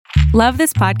Love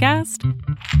this podcast?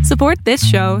 Support this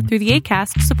show through the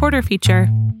Acast supporter feature.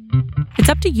 It's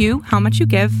up to you how much you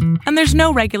give, and there's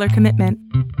no regular commitment.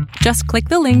 Just click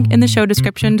the link in the show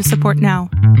description to support now.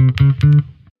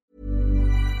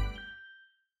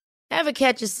 Ever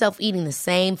catch yourself eating the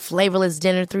same flavorless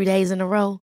dinner 3 days in a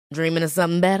row? Dreaming of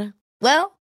something better?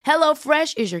 Well,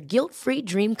 HelloFresh is your guilt-free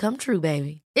dream come true,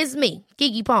 baby. It's me,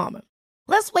 Keke Palmer.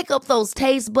 Let's wake up those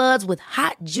taste buds with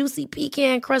hot, juicy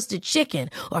pecan-crusted chicken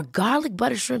or garlic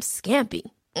butter shrimp scampi.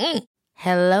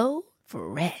 Hello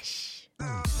Fresh.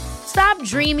 Stop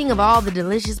dreaming of all the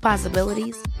delicious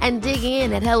possibilities and dig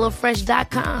in at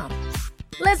HelloFresh.com.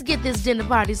 Let's get this dinner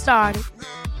party started.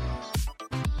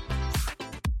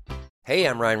 Hey,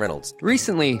 I'm Ryan Reynolds.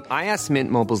 Recently, I asked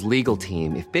Mint Mobile's legal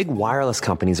team if big wireless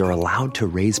companies are allowed to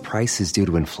raise prices due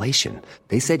to inflation.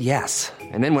 They said yes.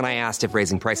 And then when I asked if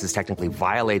raising prices technically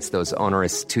violates those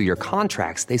onerous two-year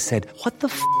contracts, they said, "What the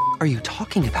f*** are you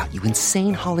talking about, you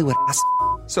insane Hollywood ass?"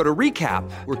 So to recap,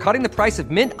 we're cutting the price of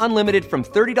Mint Unlimited from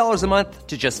 $30 a month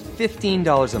to just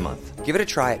 $15 a month. Give it a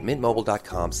try at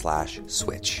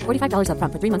mintmobile.com/switch. $45 up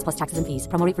front for 3 months plus taxes and fees.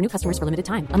 Promo rate for new customers for limited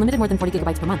time. Unlimited more than 40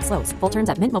 gigabytes per month. Slows full terms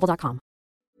at mintmobile.com.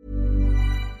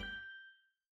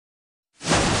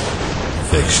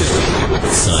 Fiction,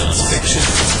 science fiction,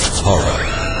 horror,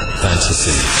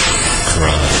 fantasy,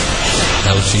 crime,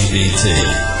 LGBT,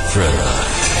 thriller.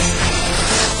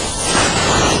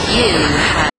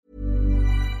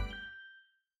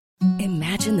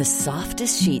 Imagine the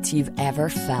softest sheets you've ever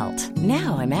felt.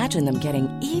 Now imagine them getting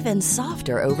even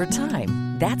softer over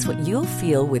time. That's what you'll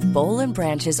feel with Boll &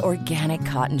 Branch's organic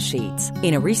cotton sheets.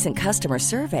 In a recent customer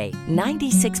survey,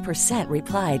 96%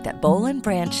 replied that Boll &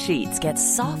 Branch sheets get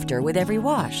softer with every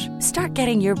wash. Start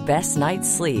getting your best night's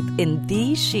sleep in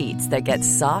these sheets that get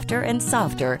softer and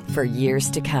softer for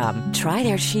years to come. Try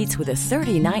their sheets with a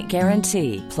 30-night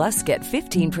guarantee. Plus, get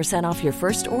 15% off your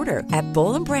first order at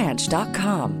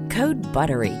bollandbranch.com. Code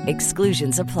BUTTERY.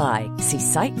 Exclusions apply. See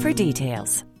site for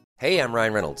details. Hey, I'm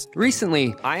Ryan Reynolds.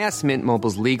 Recently, I asked Mint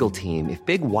Mobile's legal team if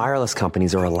big wireless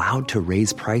companies are allowed to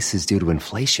raise prices due to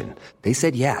inflation. They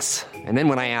said yes. And then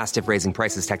when I asked if raising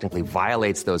prices technically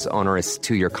violates those onerous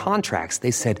two-year contracts, they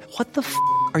said, "What the f***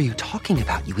 are you talking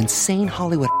about, you insane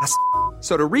Hollywood ass?"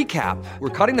 So to recap, we're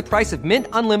cutting the price of Mint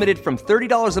Unlimited from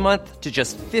 $30 a month to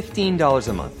just $15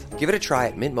 a month. Give it a try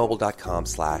at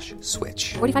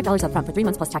mintmobile.com/switch. $45 up front for 3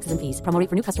 months plus taxes and fees. Promo rate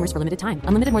for new customers for limited time.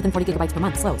 Unlimited more than 40 gigabytes per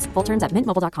month. Slows full terms at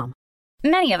mintmobile.com.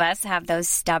 Many of us have those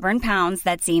stubborn pounds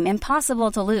that seem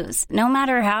impossible to lose, no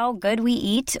matter how good we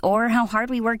eat or how hard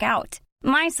we work out.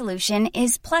 My solution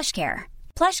is PlushCare.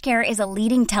 PlushCare is a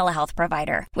leading telehealth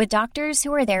provider with doctors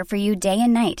who are there for you day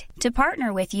and night to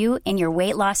partner with you in your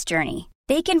weight loss journey.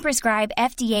 They can prescribe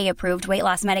FDA-approved weight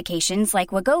loss medications like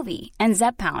Wegovy and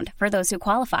Zepbound for those who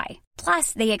qualify.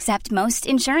 Plus, they accept most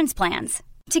insurance plans.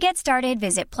 To get started,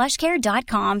 visit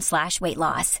plushcare.com/weight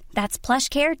loss. That's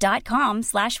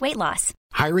plushcare.com/weight loss.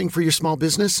 Hiring for your small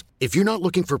business? If you're not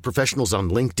looking for professionals on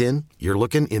LinkedIn, you're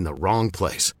looking in the wrong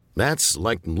place. That's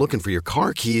like looking for your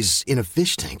car keys in a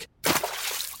fish tank.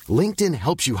 LinkedIn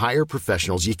helps you hire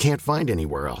professionals you can't find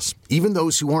anywhere else, even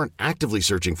those who aren't actively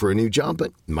searching for a new job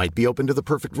but might be open to the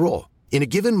perfect role. In a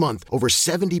given month, over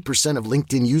 70% of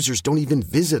LinkedIn users don't even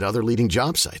visit other leading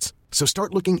job sites. So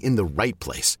start looking in the right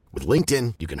place. With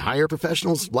LinkedIn, you can hire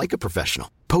professionals like a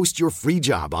professional. Post your free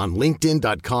job on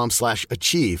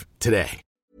linkedin.com/achieve today.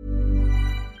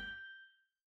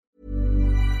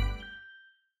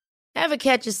 Ever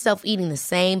catch yourself eating the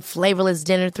same flavorless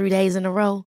dinner 3 days in a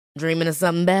row? Dreaming of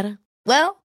something better?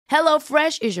 Well,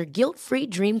 HelloFresh is your guilt-free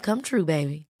dream come true,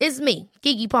 baby. It's me,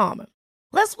 Keke Palmer.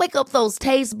 Let's wake up those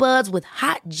taste buds with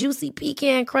hot, juicy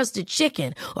pecan-crusted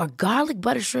chicken or garlic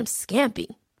butter shrimp scampi.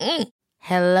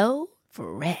 Hello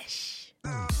Fresh.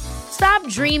 Stop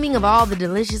dreaming of all the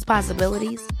delicious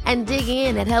possibilities and dig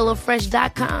in at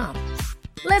HelloFresh.com.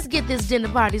 Let's get this dinner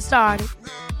party started.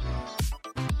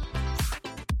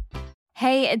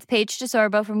 Hey, it's Paige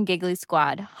DeSorbo from Giggly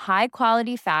Squad. High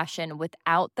quality fashion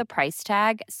without the price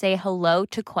tag. Say hello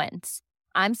to Quince.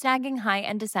 I'm snagging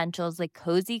high-end essentials like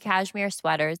cozy cashmere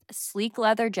sweaters, sleek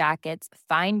leather jackets,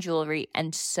 fine jewelry,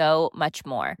 and so much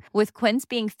more. With Quince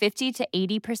being 50 to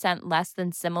 80% less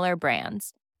than similar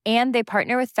brands. And they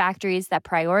partner with factories that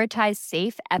prioritize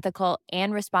safe, ethical,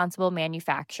 and responsible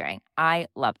manufacturing. I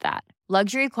love that.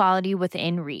 Luxury quality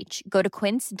within reach. Go to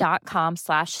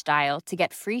quince.com/style to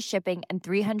get free shipping and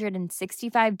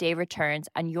 365-day returns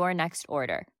on your next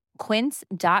order.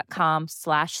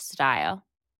 Quince.com/style.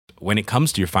 When it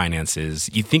comes to your finances,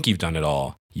 you think you've done it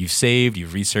all. You've saved,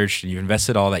 you've researched, and you've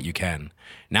invested all that you can.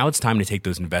 Now it's time to take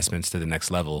those investments to the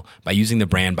next level by using the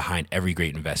brand behind every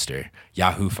great investor,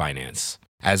 Yahoo Finance.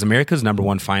 As America's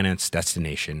 #1 finance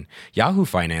destination, Yahoo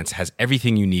Finance has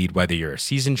everything you need, whether you're a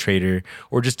seasoned trader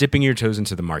or just dipping your toes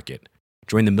into the market.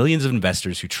 Join the millions of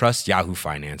investors who trust Yahoo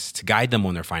Finance to guide them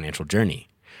on their financial journey.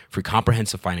 For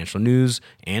comprehensive financial news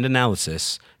and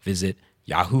analysis, visit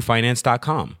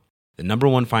yahoofinance.com, the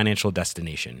 #1 financial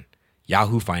destination,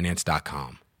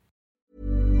 yahoofinance.com.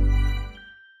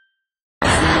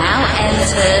 Now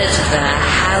entered the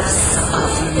House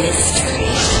of Mystery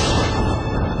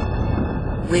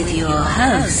with your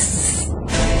hosts,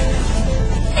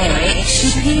 Eric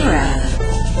Shapiro,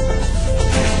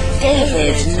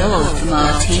 David North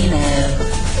Martino,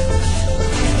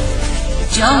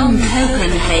 John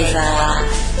Copenhaver,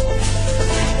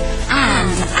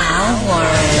 and Al Warren.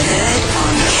 Heard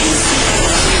on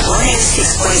KCAA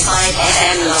 106.5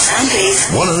 FM Los Angeles,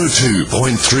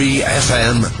 102.3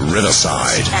 FM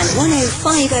Riverside, and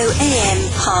 105.0 AM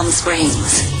Palm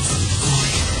Springs.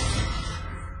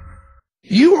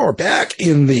 You are back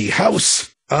in the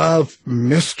House of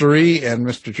Mystery, and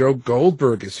Mr. Joe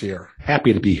Goldberg is here.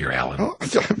 Happy to be here, Alan. Oh,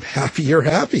 I'm happy you're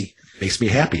happy. Makes me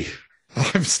happy.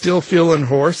 I'm still feeling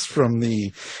hoarse from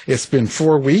it's been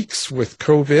 4 weeks with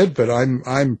COVID, but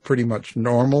I'm pretty much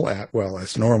normal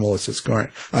as normal as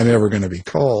I'm ever going to be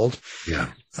called.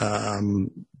 Yeah.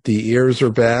 The ears are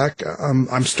back.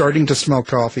 I'm starting to smell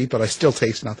coffee, but I still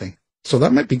taste nothing. So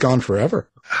that might be gone forever.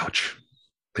 Ouch.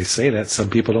 They say that some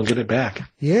people don't get it back.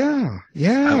 Yeah.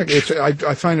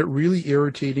 I find it really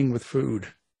irritating with food.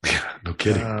 Yeah, no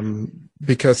kidding.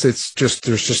 Because there's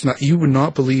just not, you would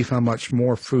not believe how much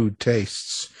more food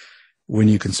tastes when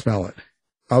you can smell it.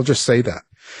 I'll just say that,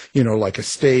 like a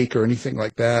steak or anything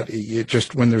like that. It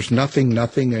just, when there's nothing,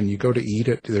 and you go to eat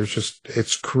it,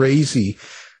 it's crazy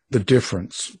the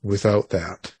difference without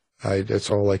that.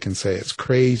 That's all I can say. It's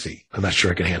crazy. I'm not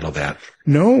sure I can handle that.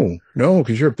 No,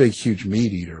 because you're a big, huge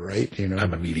meat eater, right?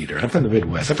 I'm a meat eater. I'm from the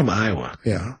Midwest. I'm from Iowa.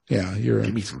 Yeah.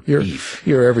 Give me some beef.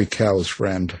 You're every cow's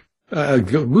friend.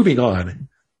 Moving on.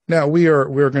 Now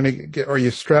we're going to get, are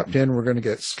you strapped in? We're going to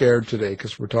get scared today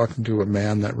because we're talking to a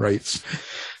man that writes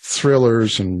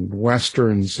thrillers and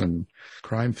westerns and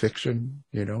crime fiction,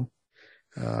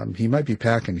 he might be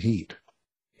packing heat.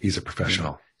 He's a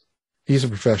professional. He's a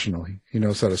professional. He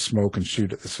knows how to smoke and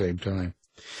shoot at the same time.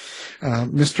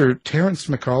 Mr. Terrence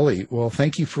McCauley, well,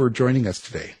 thank you for joining us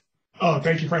today. Oh,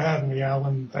 thank you for having me,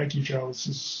 Alan. Thank you, Joe. This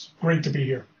is great to be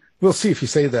here. We'll see if you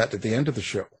say that at the end of the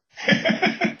show.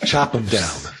 Chop him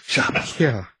down. Chop him.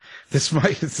 Yeah, this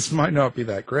might not be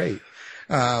that great.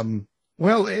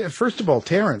 Well, first of all,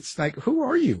 Terrence, who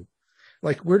are you?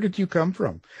 Where did you come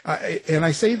from? And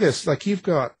I say this, you've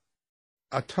got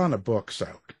a ton of books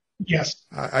out. Yes.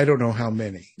 I don't know how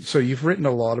many. So you've written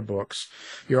a lot of books.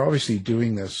 You're obviously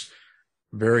doing this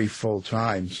very full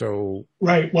time. So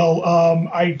right. Well,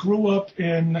 I grew up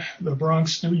in the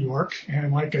Bronx, New York,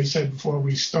 and like I said before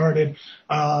we started,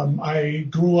 I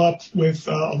grew up with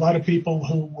a lot of people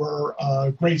who were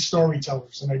great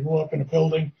storytellers, and I grew up in a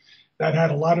building that had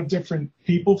a lot of different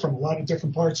people from a lot of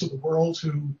different parts of the world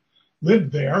who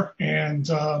lived there, and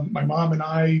my mom and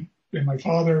I and my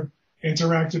father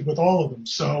interacted with all of them.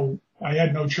 So I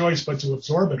had no choice but to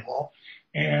absorb it all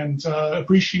and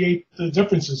appreciate the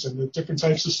differences and the different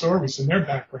types of stories and their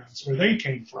backgrounds, where they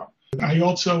came from. I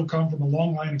also come from a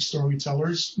long line of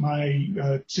storytellers. My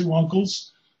two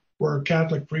uncles were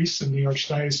Catholic priests in the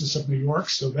Archdiocese of New York,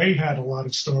 so they had a lot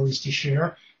of stories to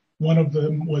share. One of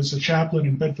them was a chaplain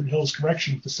in Bedford Hills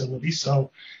Correctional Facility, so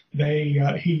my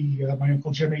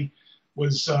Uncle Jimmy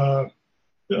was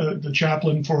the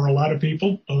chaplain for a lot of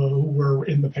people who were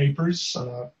in the papers,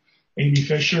 Amy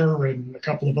Fisher and a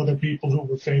couple of other people who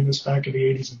were famous back in the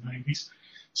 80s and 90s.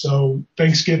 So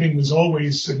Thanksgiving was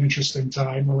always an interesting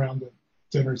time around the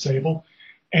dinner table.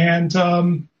 And,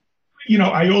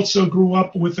 I also grew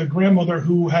up with a grandmother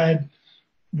who had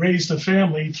raised a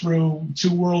family through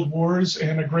 2 world wars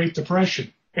and a Great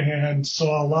Depression and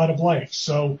saw a lot of life.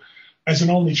 So as an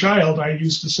only child, I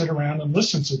used to sit around and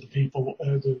listen to the people,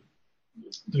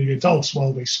 the adults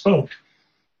while they spoke,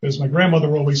 because my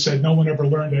grandmother always said no one ever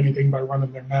learned anything by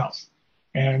running their mouth.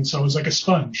 And so it was like a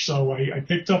sponge. So I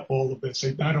picked up all of this.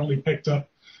 I not only picked up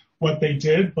what they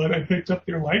did, but I picked up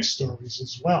their life stories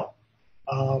as well.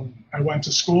 I went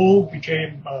to school,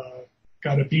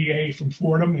 got a BA from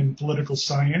Fordham in political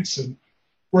science, and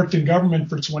worked in government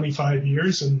for 25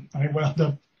 years. And I wound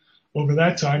up over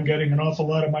that time getting an awful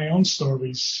lot of my own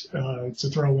stories to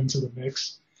throw into the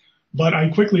mix. But I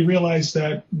quickly realized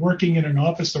that working in an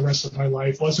office the rest of my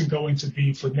life wasn't going to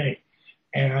be for me.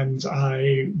 And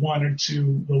I wanted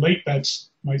to relate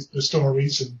the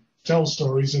stories and tell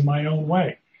stories in my own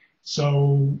way.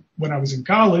 So when I was in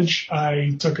college,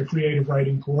 I took a creative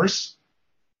writing course.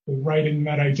 The writing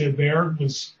that I did there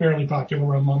was fairly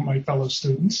popular among my fellow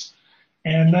students.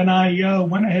 And then I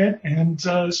went ahead and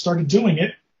started doing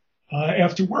it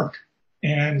after work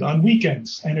and on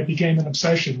weekends, and it became an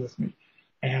obsession with me.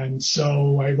 And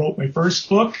so I wrote my first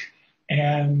book,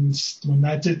 and when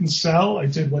that didn't sell, I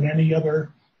did what any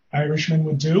other Irishman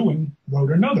would do and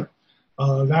wrote another.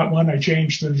 That one, I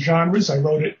changed the genres. I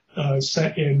wrote it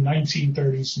set in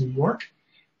 1930s New York,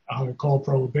 called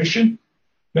Prohibition.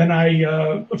 Then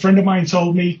a friend of mine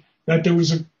told me that there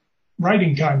was a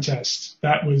writing contest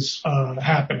that was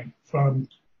happening from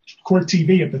Court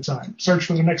TV at the time, Search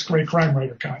for the Next Great Crime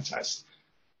Writer contest.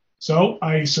 So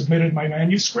I submitted my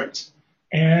manuscript,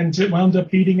 and it wound up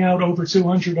beating out over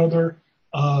 200 other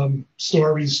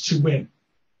stories to win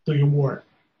the award.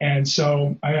 And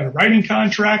so I had a writing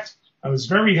contract. I was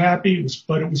very happy,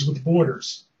 but it was with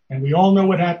Borders. And we all know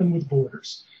what happened with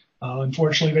Borders.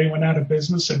 Unfortunately, they went out of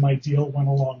business, and my deal went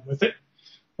along with it.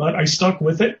 But I stuck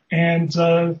with it, and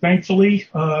thankfully,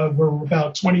 we're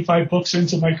about 25 books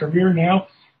into my career now.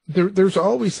 There's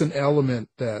always an element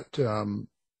that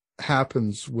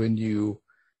happens when you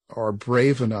are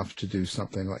brave enough to do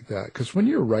something like that. Because when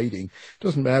you're writing, it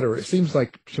doesn't matter. It seems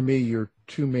like, to me, your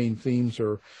two main themes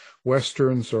are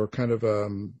Westerns or kind of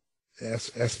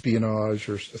espionage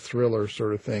or thriller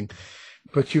sort of thing.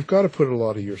 But you've got to put a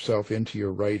lot of yourself into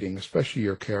your writing, especially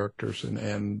your characters,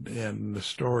 and the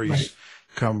stories right.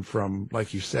 come from,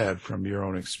 like you said, from your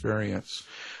own experience.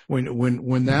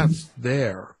 When that's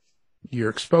there, you're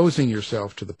exposing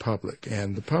yourself to the public,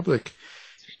 and the public,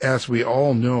 as we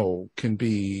all know, can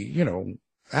be,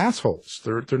 assholes.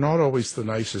 They're not always the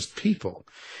nicest people.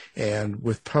 And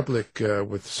with public,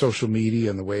 with social media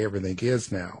and the way everything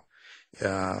is now,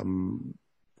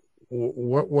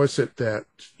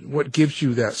 what gives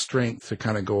you that strength to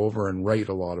kind of go over and write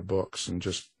a lot of books and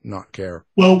just not care?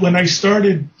 Well, when I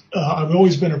started, I've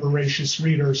always been a voracious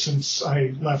reader since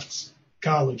I left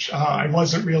college. I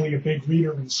wasn't really a big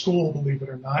reader in school, believe it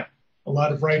or not. A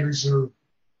lot of writers are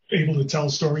able to tell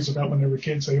stories about when they were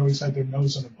kids. They always had their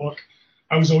nose in a book.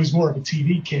 I was always more of a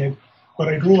TV kid, but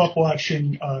I grew up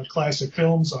watching classic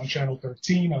films on Channel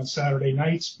 13 on Saturday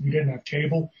nights. We didn't have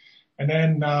cable. And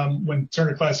then when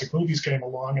Turner Classic Movies came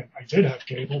along, and I did have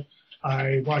cable,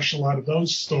 I watched a lot of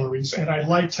those stories. And I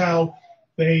liked how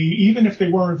they, even if they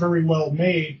weren't very well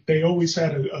made, they always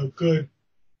had a good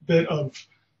bit of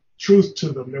truth to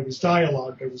them. There was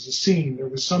dialogue, there was a scene, there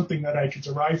was something that I could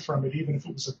derive from it, even if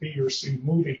it was a B or C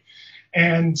movie.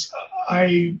 And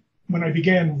when I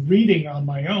began reading on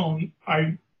my own,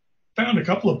 I found a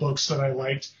couple of books that I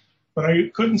liked, but I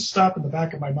couldn't stop in the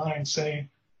back of my mind saying,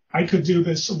 I could do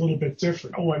this a little bit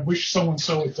different. Oh, I wish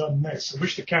so-and-so had done this. I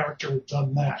wish the character had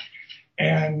done that.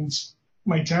 And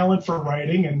my talent for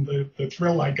writing and the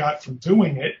thrill I got from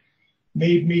doing it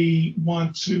made me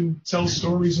want to tell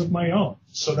stories of my own.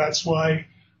 So that's why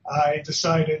I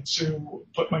decided to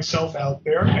put myself out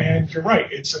there. And you're right,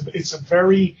 it's a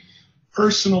very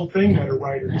personal thing that a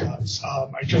writer does.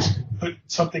 I just put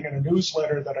something in a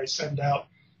newsletter that I send out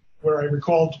where I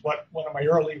recalled what one of my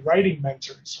early writing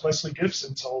mentors, Wesley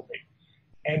Gibson, told me.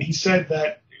 And he said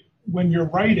that when you're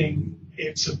writing,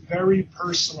 it's a very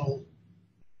personal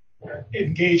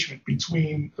engagement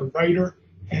between the writer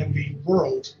and the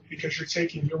world, because you're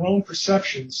taking your own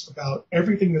perceptions about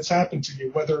everything that's happened to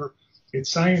you, whether it's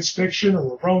science fiction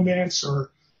or a romance or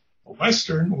a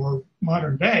Western or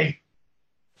modern day,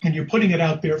 and you're putting it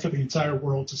out there for the entire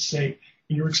world to see.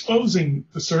 And you're exposing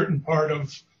a certain part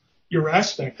of your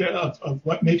aspect of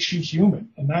what makes you human.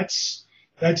 And that's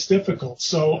difficult.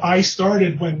 So I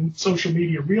started when social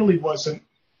media really wasn't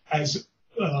as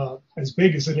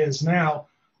big as it is now.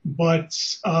 But,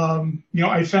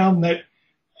 I found that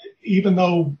even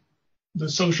though the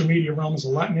social media realm is a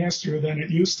lot nastier than it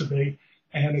used to be,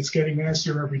 and it's getting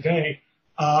nastier every day,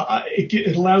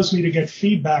 it allows me to get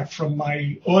feedback from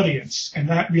my audience. And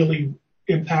that really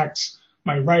impacts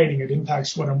my writing. It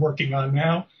impacts what I'm working on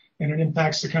now. And it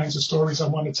impacts the kinds of stories I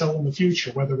want to tell in the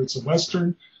future, whether it's a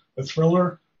Western, a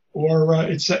thriller, or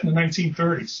it's set in the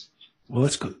 1930s. Well,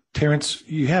 let's go. Terrence,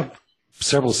 you have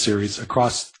several series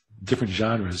across different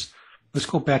genres. Let's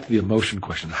go back to the emotion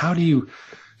question. How do you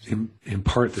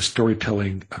impart the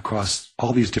storytelling across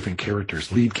all these different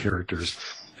characters, lead characters,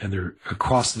 and they're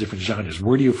across the different genres?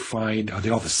 Where do you find, are they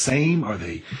all the same?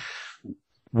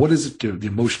 What is it, the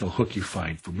emotional hook you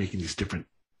find for making these different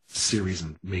series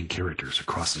and main characters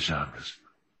across the genres?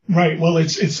 Right. Well,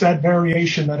 it's that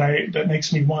variation that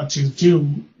makes me want to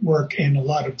do work in a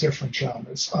lot of different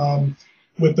genres.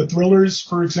 With the thrillers,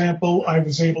 for example, I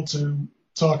was able to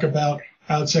talk about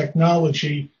how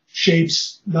technology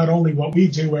shapes not only what we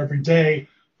do every day,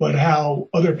 but how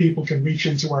other people can reach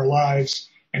into our lives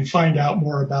and find out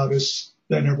more about us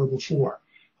than ever before.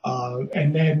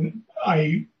 And then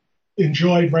I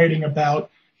enjoyed writing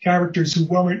about characters who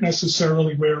weren't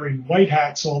necessarily wearing white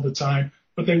hats all the time,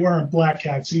 but they weren't black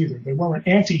hats either. They weren't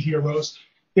anti-heroes.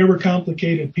 They were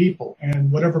complicated people.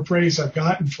 And whatever praise I've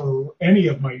gotten for any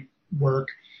of my work,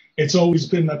 it's always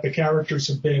been that the characters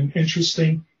have been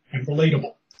interesting and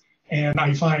relatable. And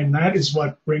I find that is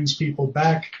what brings people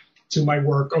back to my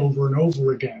work over and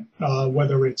over again,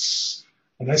 whether it's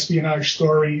an espionage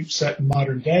story set in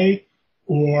modern day,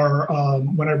 or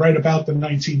when I write about the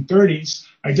 1930s,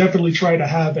 I definitely try to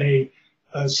have a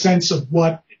sense of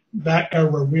what that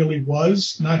era really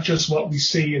was, not just what we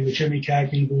see in the Jimmy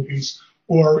Cagney movies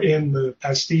or in the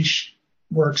pastiche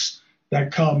works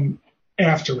that come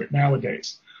after it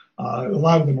nowadays. A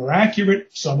lot of them are accurate,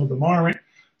 some of them aren't,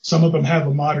 some of them have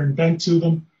a modern bent to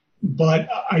them, but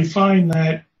I find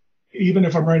that even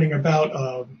if I'm writing about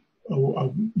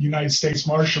a United States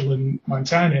Marshal in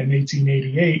Montana in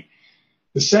 1888,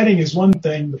 the setting is one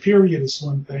thing, the period is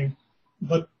one thing,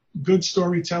 but good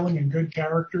storytelling and good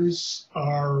characters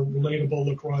are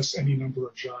relatable across any number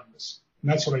of genres.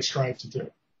 And that's what I strive to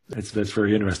do. That's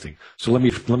very interesting. So let me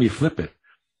flip it.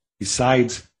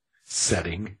 Besides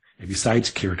setting and besides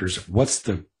characters, what's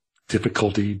the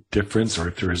difficulty difference, or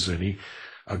if there is any,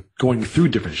 going through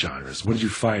different genres? What did you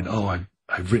find? Oh,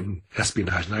 I've written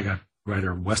espionage and I got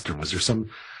writer Western. Was there some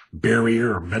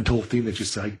barrier or mental thing that you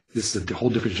said, this is a whole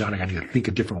different genre, I need to think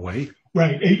a different way?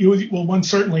 Right. Well, one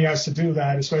certainly has to do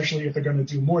that, especially if they're going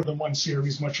to do more than one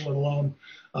series, much let alone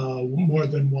more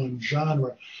than one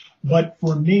genre. But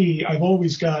for me, I've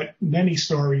always got many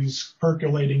stories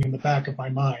percolating in the back of my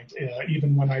mind,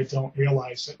 even when I don't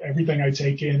realize it. Everything I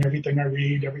take in, everything I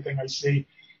read, everything I see,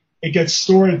 it gets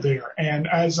stored there. And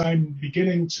as I'm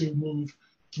beginning to move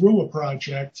through a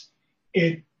project,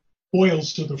 it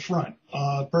boils to the front.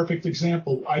 Perfect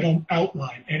example, I don't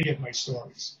outline any of my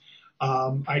stories.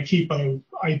 I keep an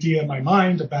idea in my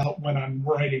mind about when I'm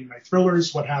writing my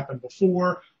thrillers, what happened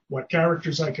before, what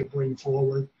characters I could bring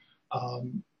forward,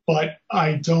 but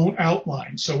I don't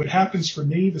outline. So it happens for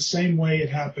me the same way it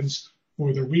happens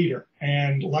for the reader.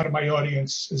 And a lot of my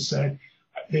audience has said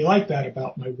they like that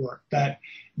about my work, that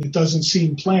it doesn't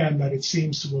seem planned, that it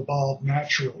seems to evolve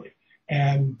naturally.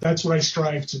 And that's what I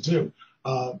strive to do.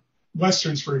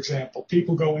 Westerns, for example,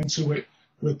 people go into it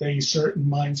with a certain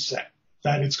mindset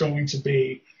that it's going to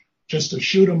be just a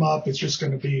shoot 'em up. It's just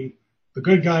going to be the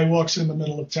good guy walks in the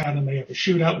middle of town and they have a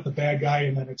shootout with the bad guy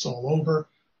and then it's all over.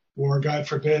 Or God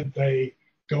forbid they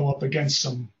go up against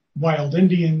some wild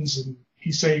Indians and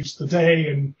he saves the day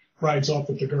and rides off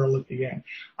with the girl at the end.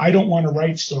 I don't want to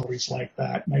write stories like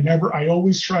that. And I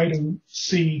always try to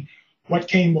see what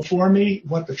came before me,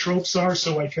 what the tropes are,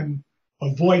 so I can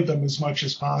avoid them as much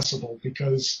as possible,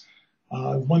 because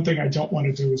one thing I don't want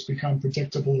to do is become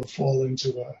predictable or fall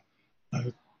into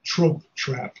a trope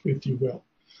trap, if you will.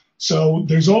 So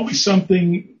there's always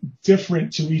something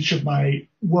different to each of my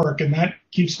work, and that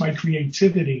keeps my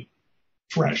creativity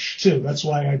fresh too. That's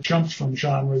why I jumped from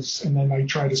genres, and then I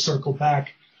try to circle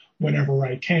back whenever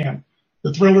I can.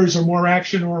 The thrillers are more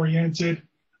action oriented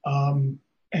and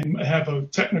have a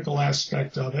technical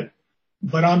aspect of it,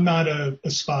 but I'm not a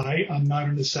spy. I'm not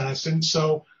an assassin.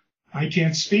 So I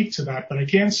can't speak to that, but I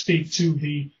can speak to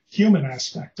the human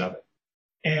aspect of it.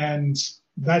 And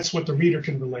that's what the reader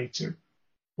can relate to.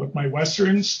 With my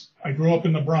Westerns, I grew up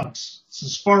in the Bronx. It's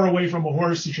as far away from a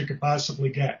horse as you could possibly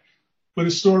get. But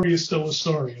a story is still a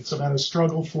story. It's about a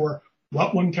struggle for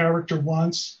what one character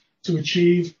wants to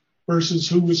achieve versus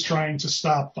who is trying to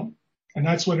stop them. And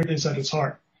that's what it is at its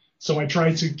heart. So I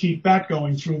try to keep that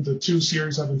going through the two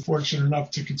series I've been fortunate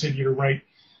enough to continue to write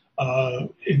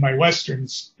in my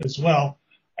Westerns as well.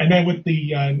 And then with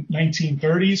the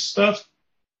 1930s stuff,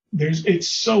 it's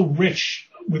so rich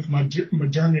with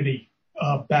modernity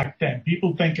back then.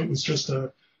 People think it was just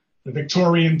the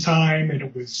Victorian time and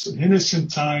it was an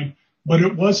innocent time, but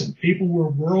it wasn't. People were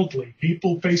worldly.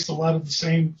 People faced a lot of the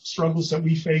same struggles that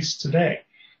we face today.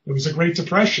 There was a Great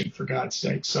Depression, for God's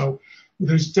sake. So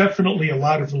there's definitely a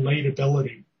lot of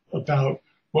relatability about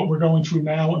what we're going through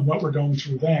now and what we're going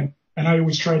through then. And I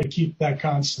always try to keep that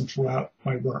constant throughout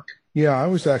my work. Yeah, I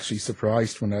was actually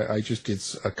surprised when I just did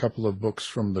a couple of books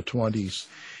from the 20s,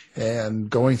 and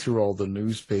going through all the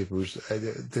newspapers,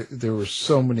 there were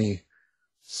so many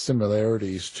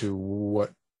similarities to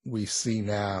what we see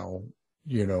now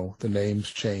the names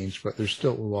change, but there's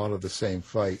still a lot of the same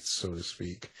fights, so to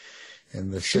speak,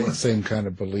 and the same kind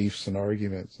of beliefs and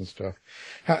arguments and stuff.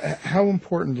 How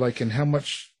important, and how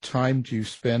much time do you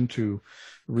spend to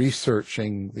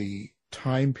researching the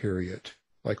time period?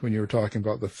 Like when you were talking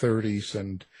about the 30s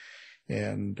and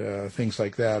things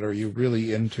like that, are you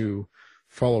really into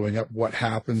following up what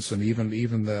happens and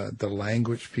even the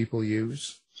language people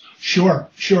use? Sure.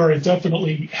 It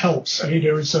definitely helps. I mean,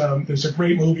 there's a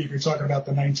great movie, if you're talking about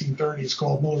the 1930s,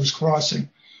 called Miller's Crossing,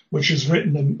 which was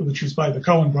by the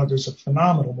Coen brothers, a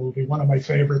phenomenal movie, one of my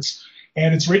favorites.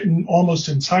 And it's written almost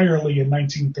entirely in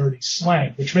 1930s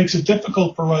slang, which makes it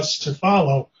difficult for us to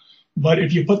follow. But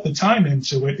if you put the time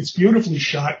into it, it's beautifully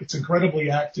shot. It's incredibly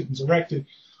acted and directed,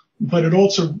 but it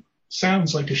also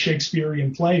sounds like a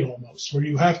Shakespearean play almost, where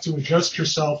you have to adjust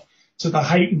yourself to the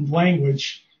heightened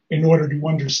language in order to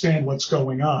understand what's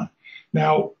going on.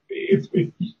 Now,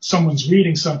 if someone's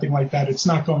reading something like that, it's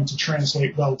not going to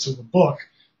translate well to the book,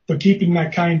 but keeping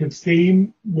that kind of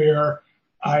theme where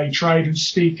I try to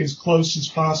speak as close as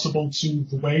possible to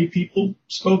the way people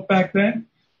spoke back then,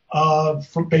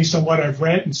 based on what I've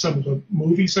read and some of the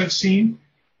movies I've seen,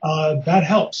 that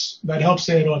helps. That helps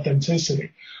add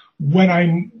authenticity. When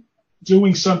I'm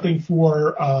doing something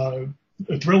for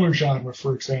the thriller genre,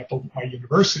 for example, my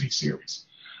university series,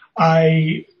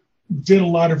 I did a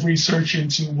lot of research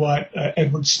into what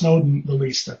Edward Snowden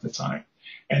released at the time.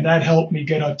 And that helped me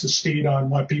get up to speed on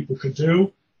what people could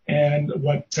do and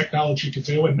what technology could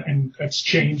do. And that's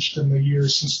changed in the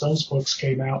years since those books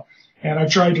came out. And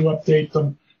I've tried to update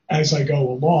them as I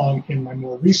go along in my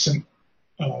more recent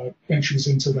entries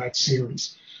into that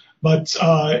series. But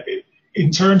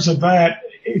in terms of that,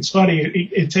 it's funny,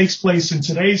 it takes place in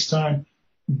today's time,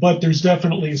 but there's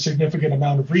definitely a significant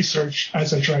amount of research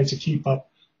as I try to keep up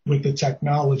with the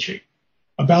technology.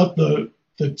 About the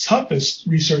toughest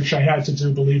research I had to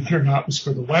do, believe it or not, was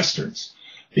for the Westerns,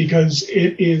 because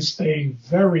it is a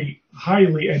very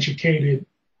highly educated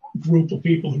group of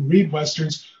people who read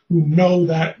Westerns who know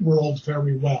that world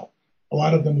very well. A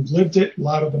lot of them have lived it. A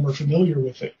lot of them are familiar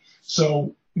with it.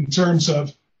 So in terms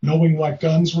of knowing what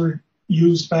guns were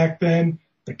used back then,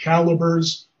 the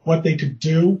calibers, what they could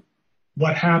do,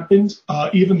 what happened,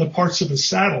 even the parts of a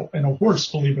saddle and a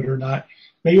horse, believe it or not,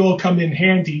 they all come in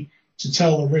handy to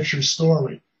tell a richer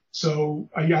story. So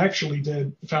I actually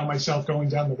found myself going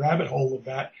down the rabbit hole of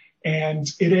that, and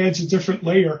it adds a different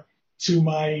layer to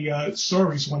my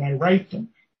stories when I write them.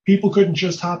 People couldn't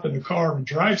just hop in a car and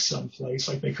drive someplace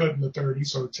like they could in the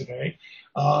 30s or today.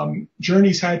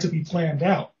 Journeys had to be planned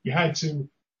out. You had to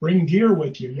bring gear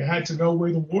with you. You had to know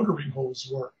where the watering holes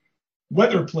were.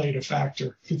 Weather played a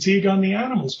factor. Fatigue on the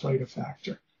animals played a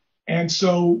factor. And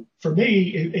so for me,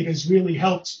 it has really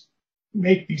helped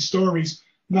make these stories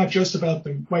not just about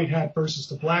the white hat versus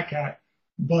the black hat,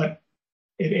 but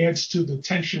it adds to the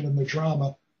tension and the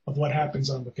drama of what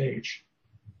happens on the page.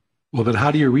 Well, then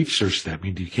how do you research that? I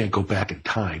mean, you can't go back in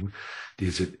time.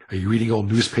 Are you reading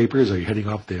old newspapers? Are you heading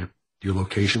off to your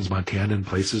locations, Montana, and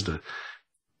places to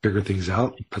figure things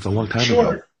out? That's a long time ago.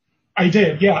 Sure, I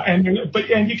did, yeah. And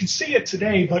you can see it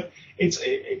today, but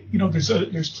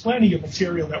there's plenty of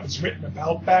material that was written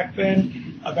about back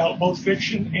then, about both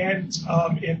fiction and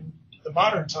in the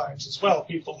modern times as well.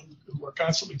 People who are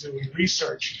constantly doing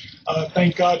research.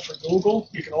 Thank God for Google.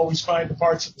 You can always find the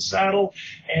parts of the saddle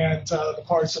and the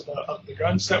parts of the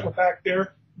guns that were back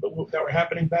there, that were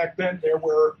happening back then.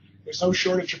 There's no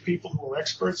shortage of people who are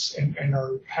experts and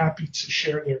are happy to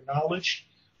share their knowledge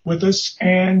with us.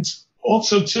 And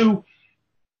also, too,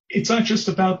 it's not just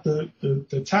about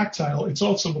the tactile. It's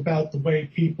also about the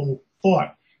way people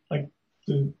thought. Like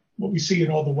what we see in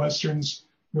all the Westerns,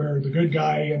 where the good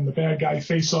guy and the bad guy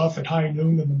face off at high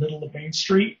noon in the middle of Main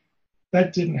Street.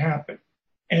 That didn't happen.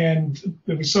 And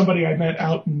there was somebody I met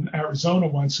out in Arizona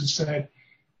once who said,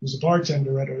 was a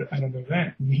bartender at an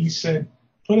event, and he said,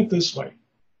 put it this way,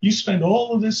 you spend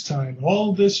all of this time,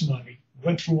 all of this money,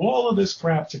 went through all of this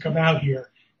crap to come out here,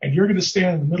 and you're going to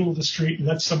stand in the middle of the street and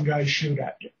let some guy shoot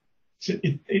at you.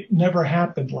 It never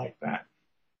happened like that.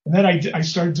 And then I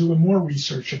started doing more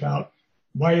research about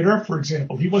Wyatt Earp, for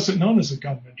example. He wasn't known as a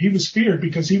gunman. He was feared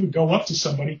because he would go up to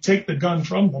somebody, take the gun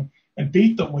from them, and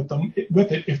beat them with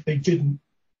it if they didn't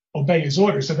obey his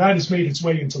orders. So that has made its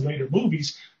way into later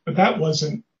movies, but that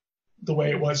wasn't the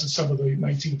way it was in some of the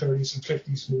 1930s and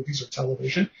 50s movies or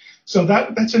television. So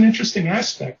that's an interesting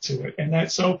aspect to it. And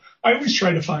so I always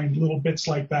try to find little bits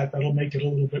like that that'll make it a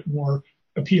little bit more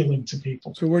appealing to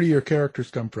people. So where do your characters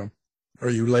come from? Are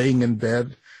you laying in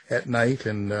bed at night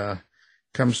and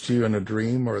comes to you in a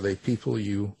dream, or are they people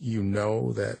you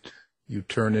know that you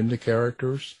turn into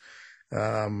characters?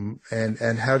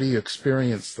 And how do you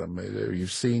experience them? Are you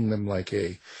seeing them like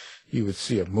you would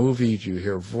see a movie? Do you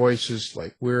hear voices?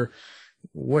 Like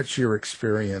what's your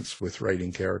experience with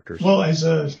writing characters? Well, as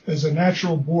a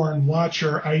natural born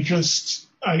watcher, I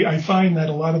find that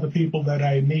a lot of the people that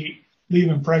I meet leave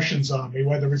impressions on me,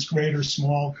 whether it's great or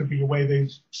small. Could be the way they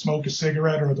smoke a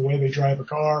cigarette or the way they drive a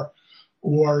car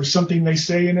or something they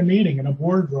say in a meeting, in a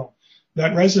boardroom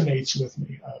that resonates with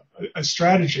me. A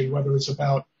strategy, whether it's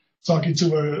about talking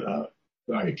to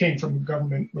I came from a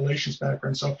government relations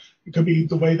background, so it could be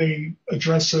the way they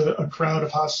address a crowd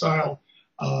of hostile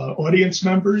audience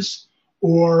members,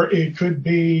 or it could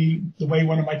be the way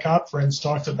one of my cop friends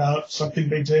talked about something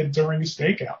they did during a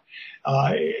stakeout.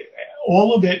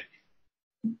 All of it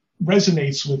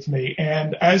resonates with me.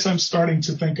 And as I'm starting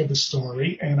to think of a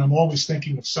story, and I'm always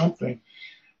thinking of something,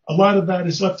 a lot of that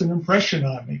has left an impression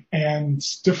on me. And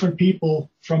different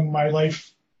people from my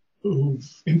life who've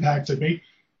impacted me,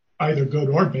 either good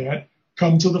or bad,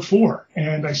 come to the fore.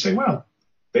 And I say, well,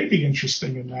 they'd be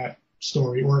interesting in that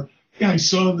story. Or, yeah, I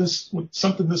saw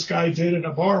something this guy did at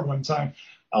a bar one time.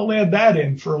 I'll add that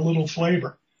in for a little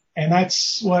flavor. And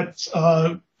that's what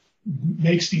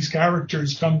makes these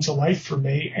characters come to life for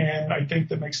me. And I think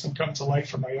that makes them come to life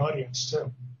for my audience,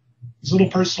 too. These little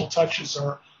personal touches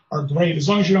are great, as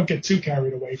long as you don't get too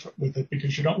carried away with it,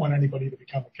 because you don't want anybody to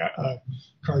become a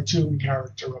cartoon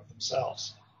character of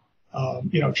themselves.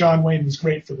 John Wayne was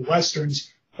great for the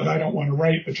Westerns, but I don't want to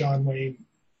write a John Wayne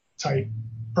type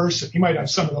person. He might have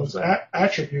some of those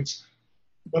attributes,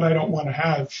 but I don't want to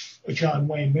have a John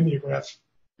Wayne mimeograph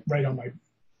right in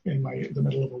the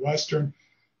middle of a Western.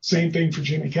 Same thing for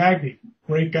Jimmy Cagney.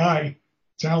 Great guy,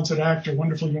 talented actor,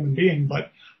 wonderful human being,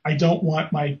 but I don't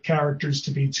want my characters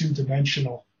to be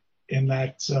two-dimensional in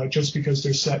that just because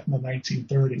they're set in the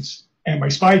 1930s. And my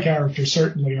spy characters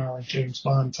certainly aren't James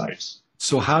Bond types.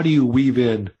 So how do you weave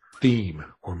in theme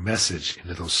or message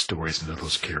into those stories, into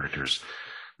those characters?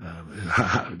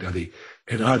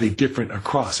 Are they different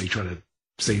across? Are you trying to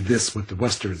say this with the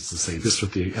Westerns and say this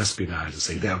with the espionage and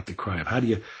say that with the crime?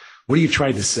 What are you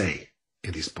trying to say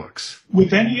in these books?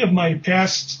 With any of my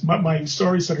my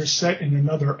stories that are set in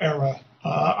another era,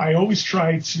 I always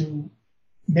try to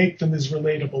make them as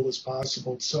relatable as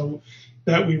possible so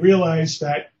that we realize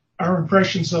that our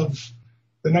impressions of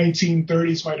the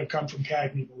 1930s might have come from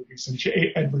Cagney movies and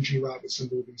Edward G. Robinson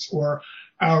movies, or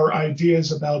our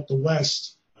ideas about the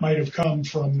West might have come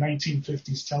from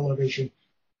 1950s television.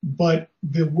 But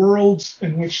the world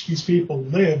in which these people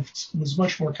lived was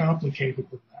much more complicated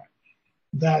than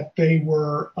that they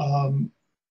were,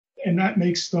 and that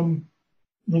makes them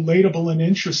relatable and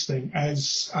interesting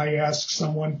as I ask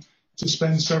someone to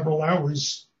spend several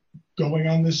hours going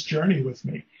on this journey with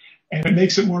me. And it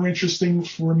makes it more interesting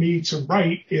for me to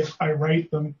write if I write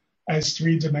them as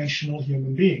three-dimensional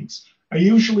human beings. I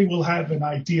usually will have an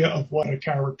idea of what a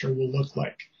character will look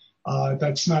like.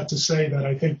 That's not to say that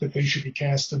I think that they should be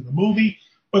cast in the movie,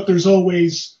 but there's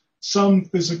always some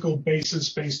physical basis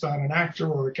based on an actor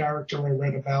or a character I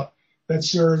read about that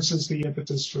serves as the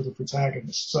impetus for the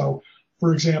protagonist. So,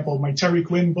 for example, my Terry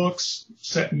Quinn books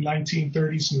set in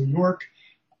 1930s New York,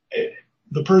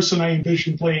 the person I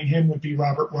envisioned playing him would be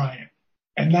Robert Ryan.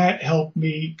 And that helped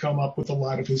me come up with a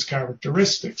lot of his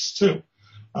characteristics, too.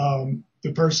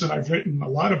 The person I've written a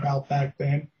lot about back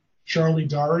then, Charlie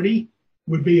Doherty,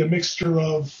 would be a mixture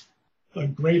of a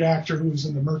great actor who was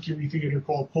in the Mercury Theater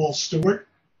called Paul Stewart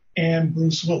and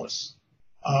Bruce Willis.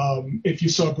 If you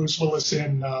saw Bruce Willis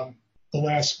in The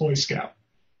Last Boy Scout.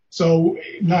 So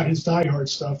not his Die Hard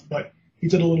stuff, but he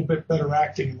did a little bit better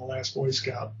acting in The Last Boy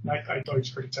Scout. I thought he was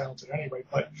pretty talented anyway.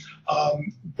 But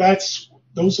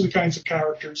those are the kinds of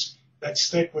characters that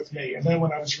stick with me. And then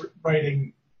when I was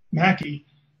writing Mackie,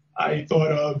 I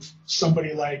thought of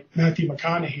somebody like Matthew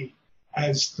McConaughey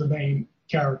as the main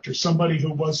character, somebody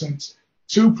who wasn't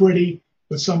too pretty,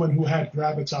 but someone who had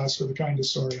gravitas for the kind of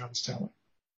story I was telling.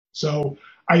 So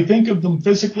I think of them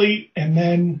physically, and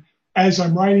then as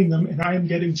I'm writing them and I'm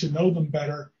getting to know them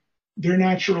better, their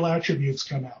natural attributes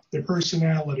come out, their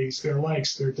personalities, their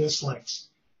likes, their dislikes.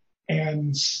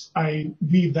 And I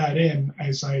weave that in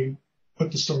as I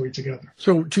put the story together.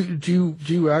 So do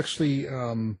you actually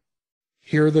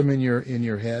hear them in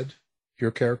your head,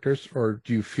 your characters, or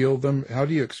do you feel them? How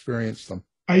do you experience them?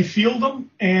 I feel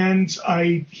them and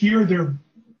I hear their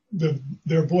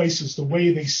voices, the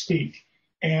way they speak.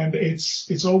 And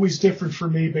it's always different for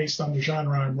me based on the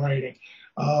genre I'm writing.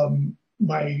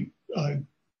 My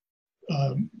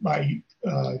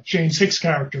James Hicks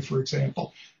character, for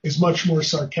example, is much more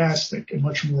sarcastic and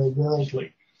much more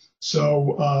worldly.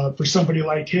 So for somebody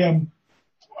like him,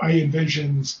 I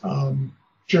envisioned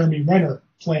Jeremy Renner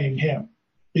playing him,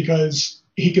 because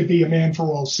he could be a man for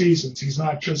all seasons. He's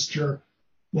not just your,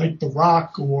 like The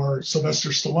Rock or Sylvester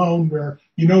Stallone, where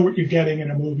you know what you're getting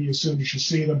in a movie as soon as you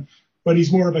see them, but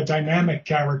he's more of a dynamic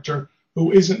character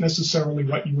who isn't necessarily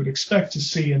what you would expect to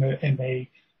see in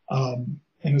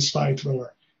a spy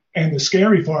thriller. And the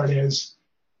scary part is,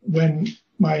 when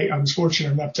I was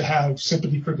fortunate enough to have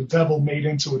Sympathy for the Devil made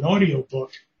into an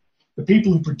audiobook, the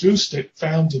people who produced it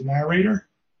found a narrator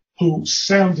who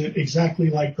sounded exactly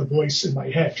like the voice in my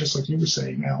head, just like you were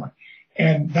saying, Alan.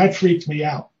 And that freaked me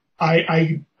out.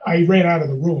 I ran out of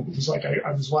the room. It was like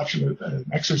I was watching an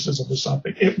exorcism or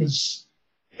something. It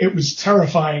was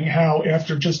terrifying how,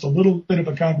 after just a little bit of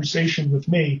a conversation with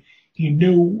me, he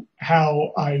knew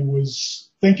how I was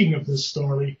thinking of this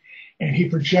story, and he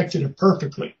projected it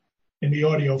perfectly in the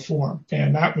audio form.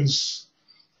 And that was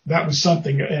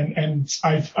something. And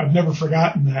I've never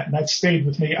forgotten that. And that stayed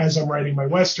with me as I'm writing my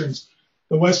Westerns.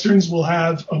 The Westerns will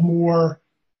have a more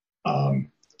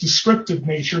descriptive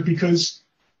nature, because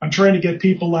I'm trying to get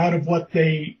people out of what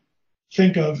they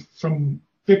think of from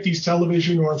 50s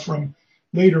television or from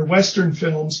later Western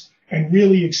films and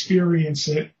really experience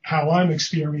it how I'm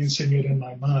experiencing it in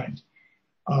my mind.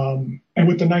 And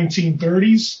with the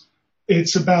 1930s,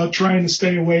 it's about trying to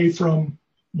stay away from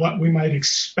what we might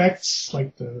expect,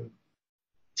 like the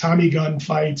Tommy gun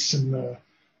fights and the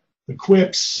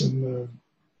quips and the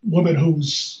woman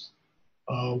who's,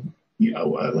 like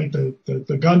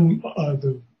the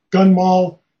gun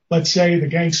mall, let's say, the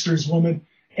gangster's woman,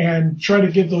 and try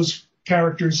to give those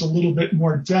characters a little bit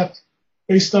more depth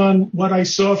based on what I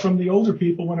saw from the older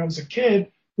people when I was a kid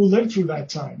who lived through that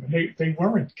time. And they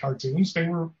weren't cartoons. They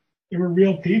were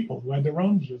real people who had their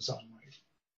own views on life.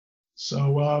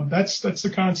 So that's the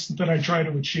constant that I try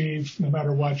to achieve no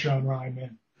matter what genre I'm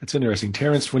in. That's interesting.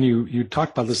 Terrence, when you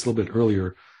talked about this a little bit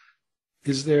earlier,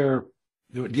 do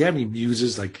you have any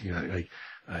muses? Like,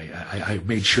 I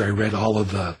made sure I read all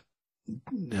of the,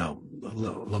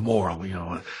 L'Amour,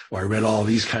 or I read all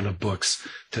these kind of books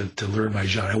to learn my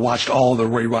genre. I watched all the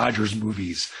Roy Rogers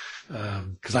movies,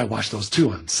 because I watched those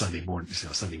too on Sunday mornings,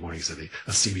 Sunday mornings at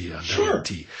a CB on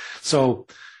WRT. So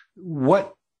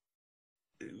what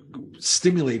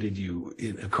stimulated you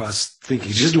across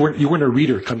thinking? You weren't a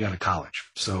reader coming out of college,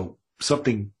 so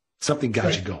something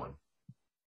got you going.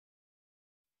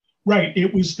 Right.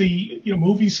 It was the,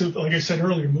 movies have, like I said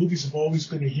earlier, movies have always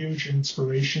been a huge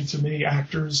inspiration to me.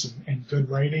 Actors and good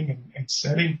writing and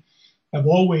setting have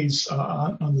always,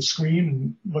 on the screen,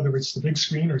 and whether it's the big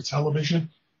screen or television,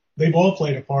 they've all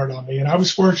played a part on me. And I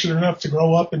was fortunate enough to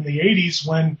grow up in the 80s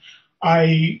when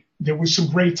there was some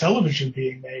great television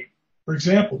being made. For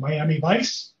example, Miami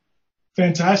Vice,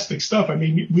 fantastic stuff. I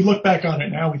mean, we look back on it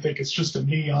now, we think it's just a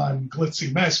neon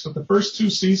glitzy mess, but the first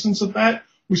 2 seasons of that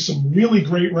with some really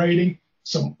great writing,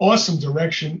 some awesome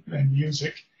direction and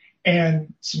music,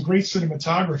 and some great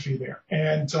cinematography there.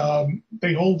 And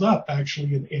they hold up,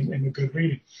 actually, in a good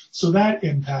reading. So that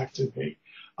impacted me.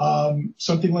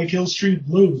 Something like Hill Street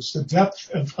Blues, the depth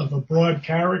of a broad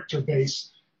character base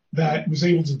that was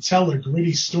able to tell a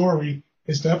gritty story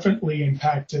has definitely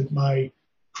impacted my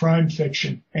crime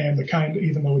fiction. And the kind,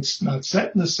 even though it's not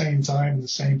set in the same time, in the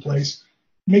same place,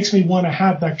 makes me want to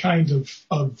have that kind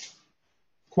of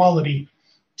quality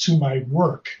to my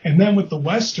work. And then with the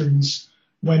Westerns,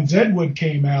 when Deadwood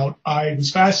came out, I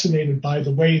was fascinated by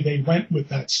the way they went with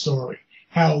that story,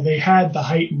 how they had the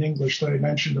heightened English that I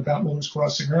mentioned about Miller's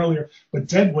Crossing earlier, but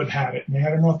Deadwood had it, and they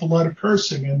had an awful lot of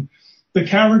cursing, and the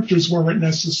characters weren't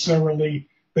necessarily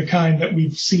the kind that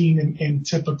we've seen in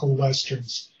typical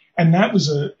Westerns. And that was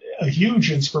a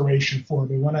huge inspiration for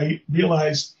me when I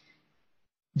realized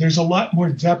there's a lot more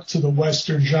depth to the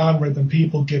Western genre than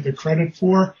people give it credit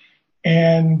for.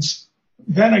 And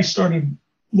then I started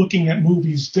looking at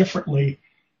movies differently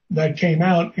that came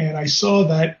out, and I saw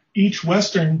that each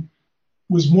Western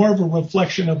was more of a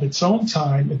reflection of its own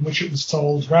time in which it was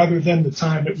told rather than the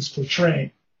time it was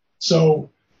portraying. So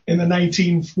in the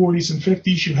 1940s and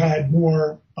 50s, you had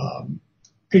more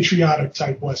patriotic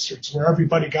type Westerns where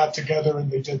everybody got together and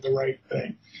they did the right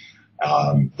thing.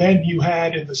 Then you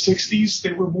had in the 60s,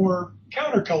 they were more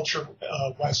counterculture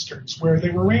Westerns where they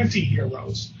were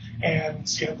anti-heroes. And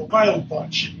you had the Wild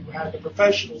Bunch, and you had the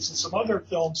Professionals, and some other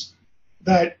films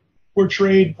that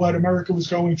portrayed what America was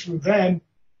going through then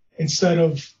instead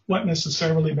of what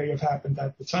necessarily may have happened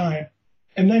at the time.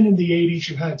 And then in the 80s,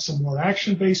 you had some more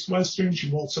action-based Westerns.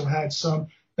 You also had some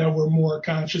that were more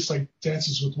conscious, like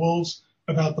Dances with Wolves,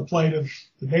 about the plight of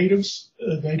the natives,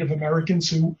 Native Americans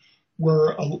who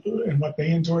were, and what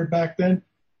they endured back then.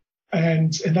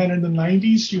 And then in the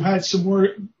 90s, you had some more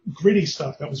gritty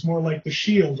stuff that was more like The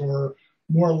Shield or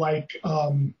more like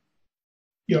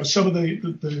some of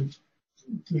the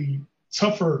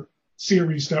tougher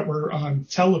series that were on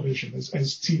television as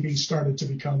TV started to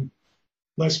become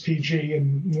less PG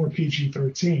and more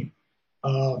PG-13.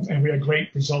 And we had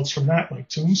great results from that, like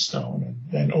Tombstone and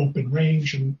then Open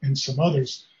Range and some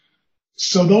others.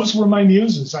 So those were my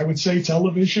muses, I would say,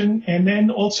 television, and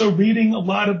then also reading a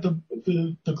lot of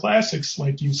the classics,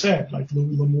 like you said, like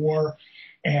Louis L'Amour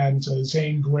and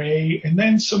Zane Grey, and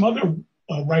then some other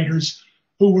writers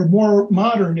who were more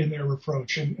modern in their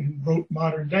approach and wrote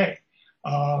modern day.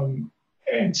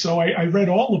 And so I read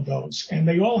all of those, and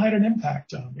they all had an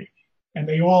impact on me, and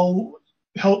they all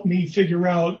helped me figure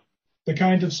out the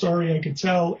kind of story I could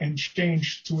tell and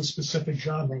change to a specific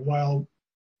genre while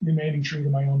remaining true to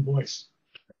my own voice.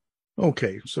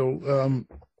 Okay, so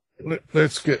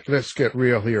let's get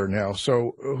real here now.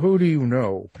 So who do you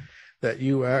know that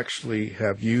you actually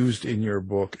have used in your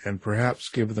book and perhaps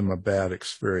give them a bad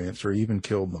experience or even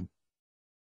killed them?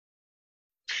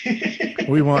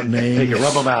 We want names. They can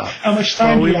rub them out. How much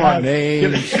time do we you want have?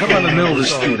 names. Come on the middle of the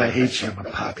street. I hate you. I'm a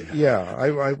poppy. Yeah,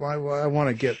 I want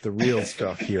to get the real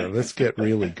stuff here. Let's get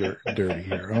really dirty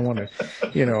here. I want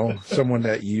to, someone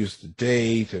that used a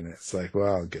date, and it's like,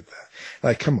 well, I'll get that.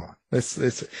 Like, come on.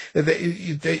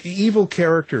 The evil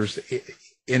characters,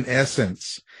 in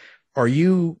essence, are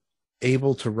you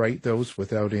able to write those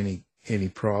without any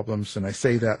problems? And I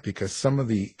say that because some of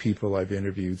the people I've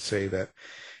interviewed say that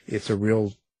it's a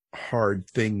real hard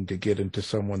thing to get into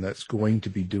someone that's going to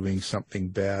be doing something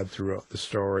bad throughout the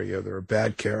story, or they're a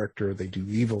bad character, they do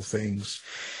evil things,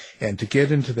 and to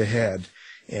get into the head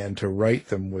and to write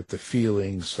them with the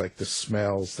feelings, like the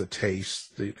smells, the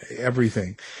taste,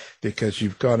 everything, because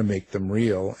you've got to make them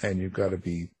real and you've got to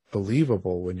be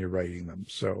believable when you're writing them.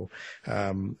 So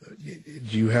do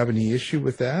you have any issue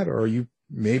with that, or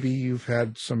maybe you've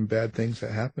had some bad things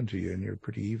that happen to you and you're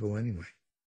pretty evil anyway?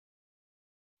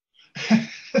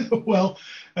 Well,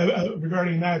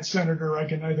 regarding that, Senator, I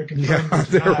can either confirm or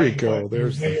deny. There we go.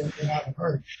 There's may or may not have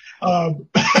heard.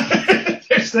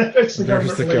 That's the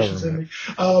government relations in me.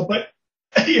 But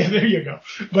yeah, there you go.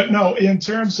 But no, in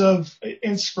terms of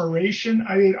inspiration,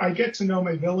 I get to know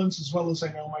my villains as well as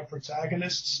I know my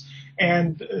protagonists.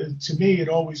 And to me, it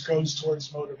always goes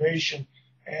towards motivation.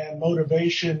 And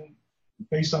motivation,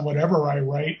 based on whatever I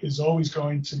write, is always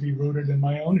going to be rooted in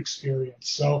my own experience.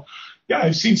 So, yeah,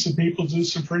 I've seen some people do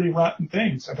some pretty rotten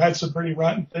things. I've had some pretty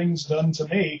rotten things done to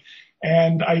me.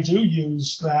 And I do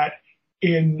use that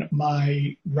in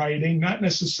my writing, not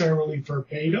necessarily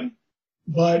verbatim,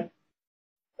 but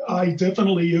I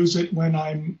definitely use it when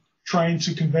I'm trying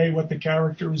to convey what the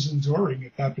character is enduring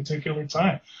at that particular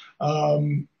time.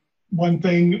 One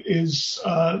thing is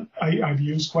I've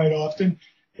used quite often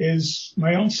is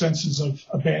my own senses of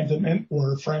abandonment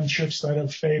or friendships that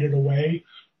have faded away,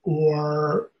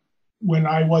 or when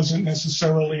I wasn't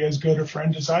necessarily as good a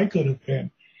friend as I could have been,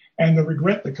 and the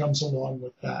regret that comes along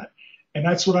with that. And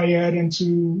that's what I add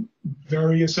into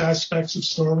various aspects of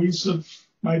stories of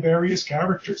my various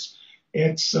characters.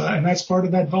 It's and that's part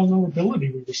of that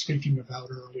vulnerability we were speaking about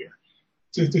earlier.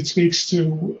 It speaks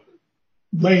to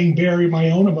laying bare my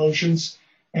own emotions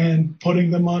and putting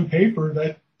them on paper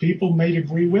that people may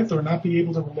agree with or not be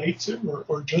able to relate to,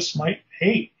 or just might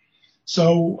hate.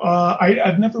 So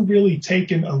I've never really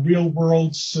taken a real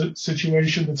world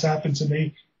situation that's happened to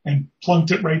me and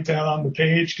plunked it right down on the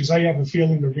page, because I have a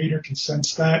feeling the reader can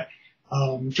sense that.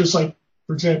 Just like,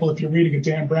 for example, if you're reading a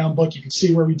Dan Brown book, you can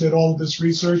see where he did all of this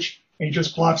research and he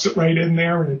just plops it right in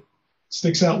there and it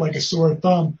sticks out like a sore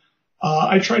thumb.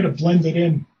 I try to blend it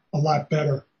in a lot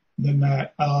better than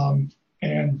that.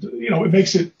 And, it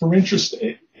makes it for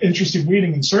interesting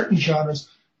reading in certain genres,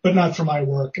 but not for my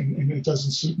work, and it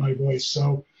doesn't suit my voice.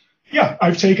 So, yeah,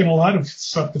 I've taken a lot of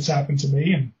stuff that's happened to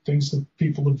me and things that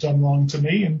people have done wrong to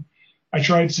me, and I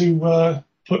try to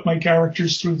put my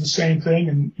characters through the same thing,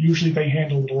 and usually they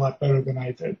handle it a lot better than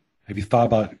I did. Have you thought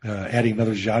about adding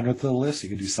another genre to the list? You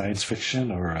could do science fiction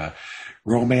or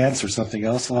romance or something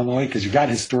else along the way, because you've got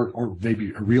historic, or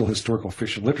maybe a real historical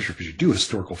fiction literature, because you do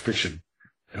historical fiction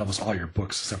in almost all your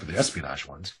books except for the espionage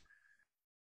ones.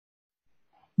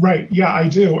 Right. Yeah, I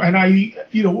do. And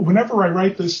whenever I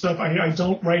write this stuff, I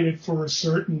don't write it for a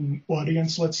certain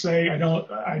audience, let's say. I know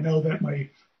that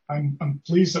I'm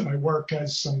pleased that my work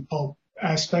has some pulp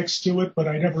aspects to it, but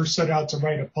I never set out to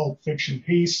write a pulp fiction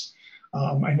piece.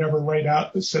 I never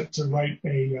set to write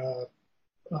a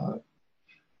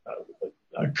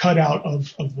cutout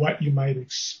of what you might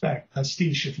expect,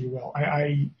 pastiche, if you will.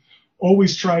 I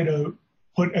always try to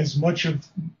put as much of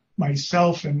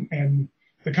myself and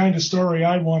the kind of story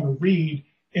I want to read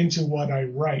into what I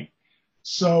write.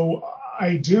 So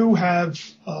I do have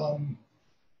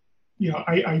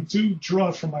I do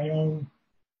draw from my own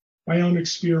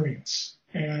experience,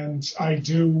 and I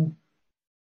do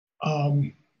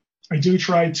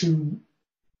try to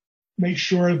make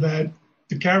sure that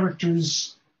the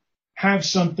characters have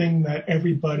something that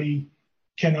everybody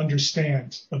can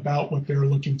understand about what they're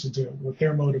looking to do, what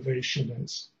their motivation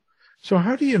is. So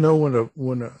how do you know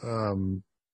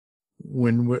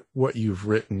when what you've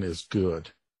written is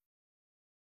good?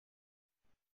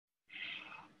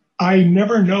 I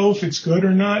never know if it's good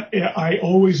or not. I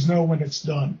always know when it's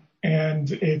done.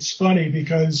 And it's funny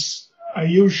because I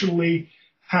usually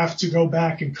have to go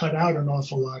back and cut out an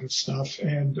awful lot of stuff.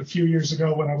 And a few years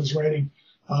ago when I was writing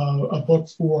a book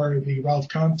for the Ralph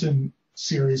Compton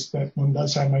series, that one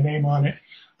does have my name on it,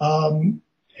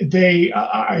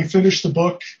 I finished the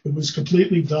book. It was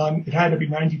completely done. It had to be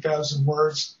 90,000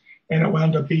 words, and it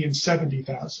wound up being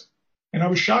 70,000. And I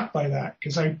was shocked by that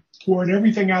because I poured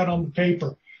everything out on the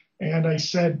paper. And I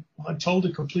said, well, I told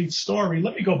a complete story.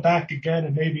 Let me go back again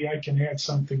and maybe I can add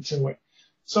something to it.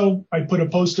 So I put a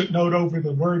Post-it note over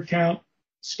the word count,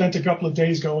 spent a couple of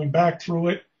days going back through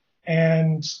it,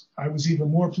 and I was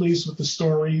even more pleased with the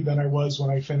story than I was when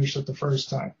I finished it the first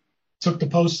time. Took the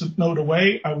Post-it note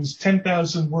away, I was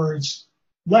 10,000 words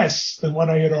less than what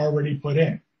I had already put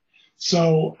in.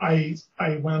 So I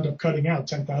wound up cutting out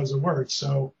 10,000 words.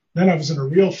 So then I was in a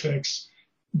real fix.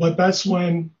 But that's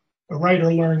when a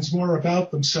writer learns more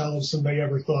about themselves than they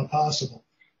ever thought possible.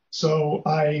 So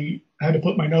I had to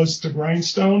put my nose to the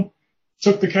grindstone,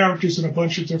 took the characters in a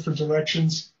bunch of different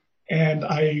directions, and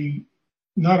I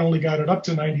not only got it up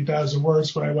to 90,000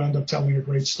 words, but I wound up telling a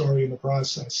great story in the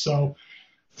process. So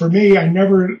for me, I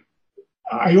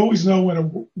always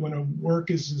know when a work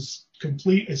is as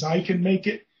complete as I can make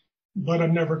it, but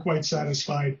I'm never quite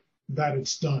satisfied that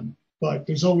it's done. But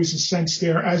there's always a sense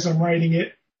there as I'm writing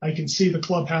it. I can see the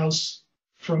clubhouse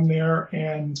from there,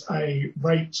 and I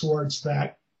write towards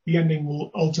that. The ending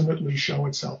will ultimately show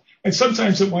itself. And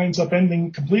sometimes it winds up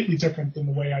ending completely different than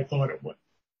the way I thought it would,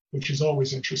 which is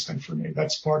always interesting for me.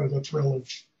 That's part of the thrill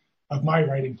of my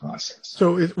writing process.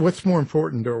 So what's more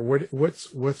important, or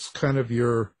what's kind of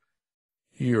your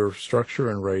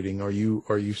structure in writing? Are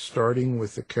you starting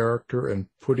with the character and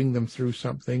putting them through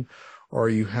something, or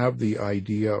you have the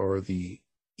idea or the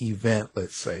event,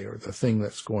 let's say, or the thing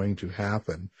that's going to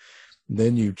happen,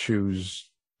 then you choose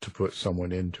to put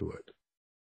someone into it?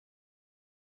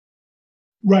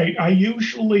 Right. I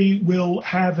usually will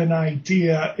have an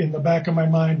idea in the back of my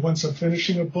mind once I'm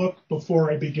finishing a book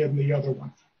before I begin the other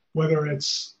one, whether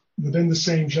it's within the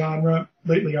same genre.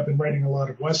 Lately, I've been writing a lot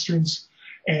of Westerns,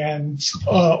 and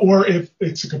or if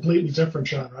it's a completely different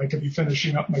genre. I could be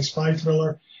finishing up my spy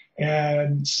thriller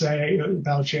and say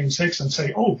about James Hicks and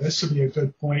say, oh, this would be a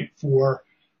good point for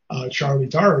Charlie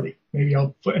Doherty. Maybe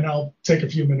I'll take a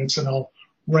few minutes and I'll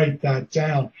write that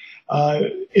down.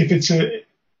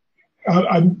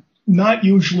 I'm not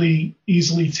usually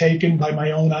easily taken by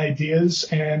my own ideas,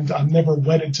 and I'm never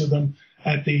wedded to them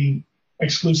at the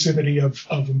exclusivity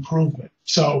of improvement.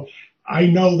 So I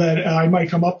know that I might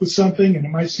come up with something and it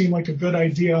might seem like a good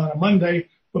idea on a Monday,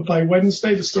 but by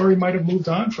Wednesday, the story might have moved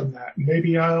on from that. And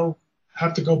maybe I'll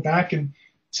have to go back and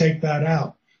take that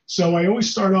out. So I always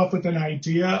start off with an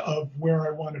idea of where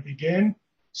I want to begin,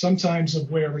 sometimes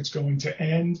of where it's going to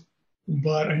end,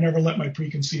 but I never let my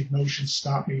preconceived notions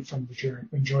stop me from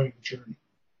enjoying the journey.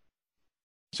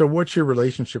 So what's your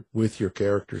relationship with your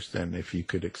characters then? If you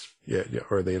could,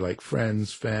 are they like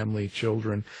friends, family,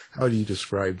 children? How do you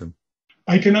describe them?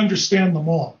 I can understand them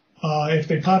all. If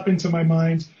they pop into my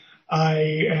mind,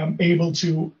 I am able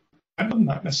to, I don't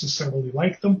not necessarily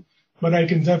like them, but I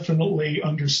can definitely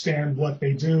understand what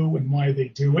they do and why they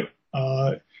do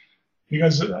it.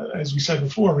 Because as we said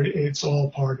before, it's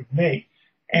all part of me.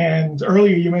 And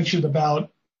earlier you mentioned about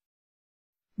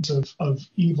of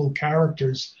evil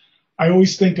characters. I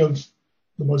always think of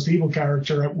the most evil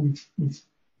character we've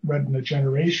read in a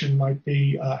generation might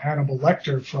be Hannibal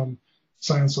Lecter from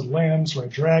Silence of the Lambs,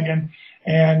 Red Dragon.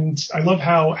 And I love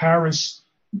how Harris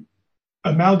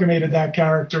amalgamated that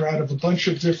character out of a bunch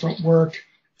of different work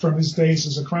from his days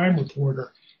as a crime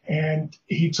reporter. And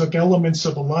he took elements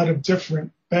of a lot of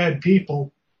different bad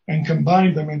people and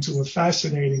combined them into a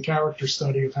fascinating character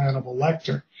study of Hannibal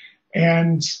Lecter.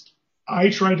 And I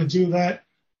try to do that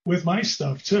with my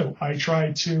stuff too. I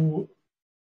try to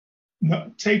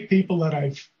take people that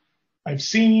I've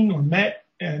seen or met,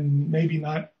 and maybe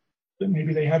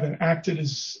they haven't acted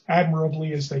as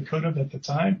admirably as they could have at the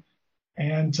time,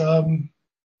 and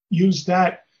use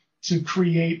that to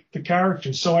create the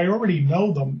characters. So I already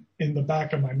know them in the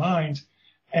back of my mind,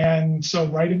 and so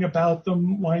writing about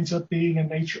them winds up being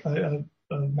a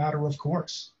matter of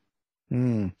course.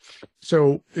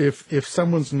 So if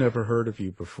someone's never heard of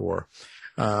you before,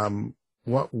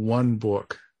 what one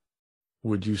book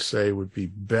would you say would be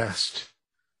best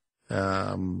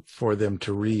for them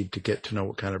to read to get to know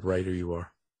what kind of writer you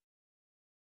are?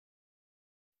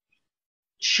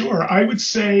 Sure. I would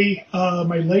say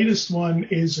my latest one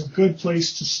is a good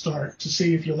place to start to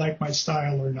see if you like my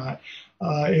style or not.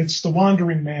 It's The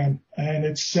Wandering Man, and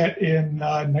it's set in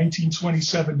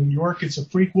 1927 New York. It's a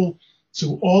prequel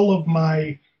to all of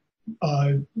my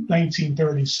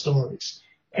 1930s stories.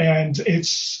 And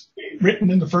it's written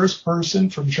in the first person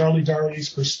from Charlie Doherty's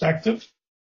perspective.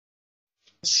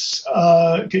 He's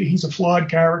a flawed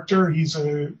character. He's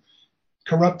a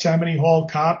corrupt Tammany Hall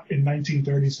cop in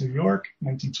 1930s New York,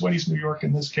 1920s New York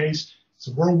in this case.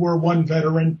 He's a World War I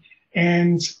veteran.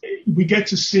 And we get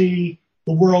to see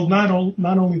the world, not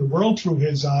only the world through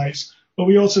his eyes, but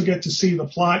we also get to see the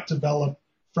plot develop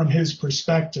from his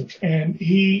perspective. And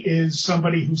he is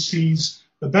somebody who sees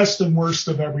the best and worst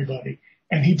of everybody.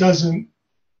 And he doesn't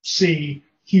see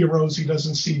heroes. He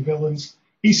doesn't see villains.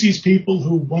 He sees people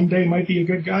who one day might be a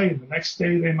good guy and the next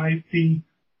day they might be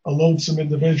a loathsome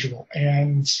individual.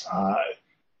 And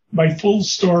my full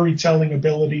storytelling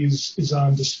ability is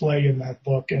on display in that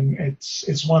book. And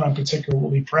it's one I'm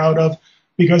particularly proud of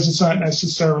because it's not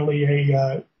necessarily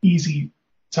a easy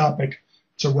topic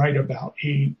to write about.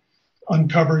 He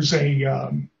uncovers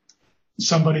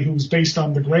somebody who's based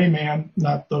on the Gray Man,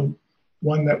 not the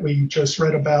one that we just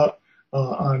read about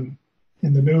in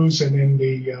the news and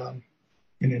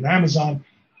in Amazon,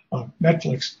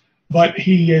 Netflix. But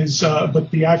he is,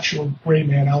 but the actual Gray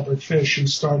Man, Albert Fish, who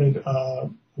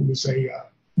was a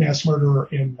mass murderer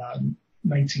in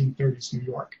 1930s New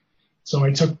York. So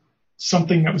I took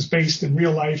something that was based in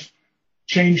real life,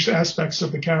 changed aspects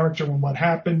of the character and what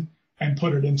happened, and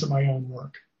put it into my own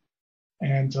work.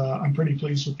 And I'm pretty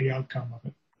pleased with the outcome of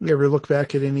it. You ever look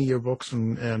back at any of your books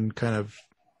and kind of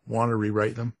want to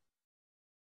rewrite them?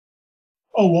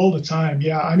 Oh, all the time.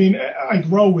 Yeah. I mean, I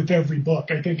grow with every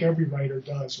book. I think every writer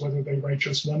does, whether they write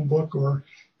just one book or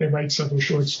they write several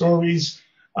short stories.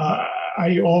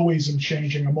 I always am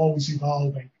changing. I'm always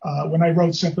evolving. When I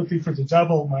wrote Sympathy for the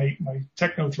Devil, my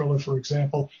techno thriller, for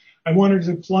example, I wanted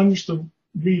to plunge the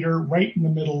reader right in the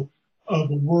middle of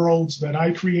the worlds that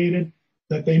I created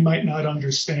that they might not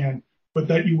understand, but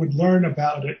that you would learn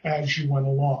about it as you went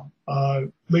along.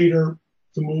 Later,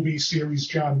 the movie series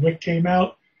John Wick came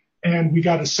out, and we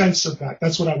got a sense of that.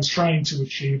 That's what I was trying to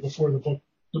achieve before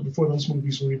those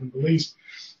movies were even released.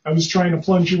 I was trying to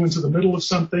plunge you into the middle of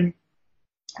something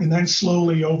and then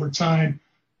slowly over time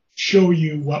show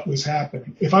you what was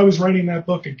happening. If I was writing that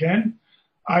book again,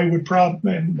 I would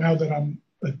probably, and now that I'm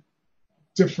a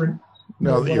different,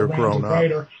 now that you're grown up,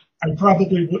 writer, I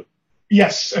probably would.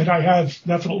 Yes, and I have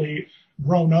definitely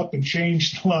grown up and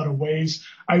changed in a lot of ways.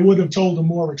 I would have told a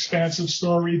more expansive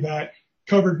story that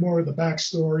covered more of the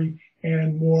backstory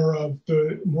and more of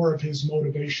his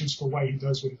motivations for why he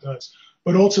does what he does.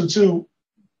 But also, too,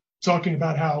 talking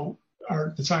about how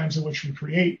the times in which we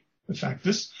create affect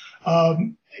us.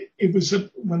 It was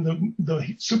when the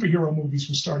superhero movies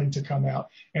were starting to come out,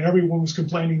 and everyone was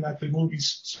complaining that the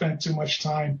movies spent too much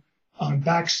time on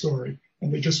backstory,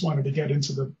 and they just wanted to get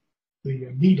into the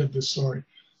meat of the story.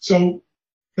 So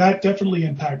that definitely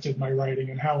impacted my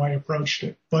writing and how I approached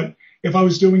it. But if I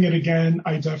was doing it again,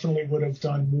 I definitely would have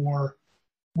done more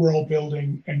world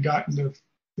building and gotten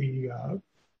the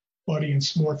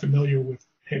audience more familiar with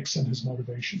Hicks and his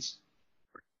motivations.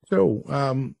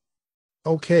 So,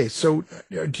 okay. So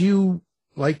do you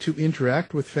like to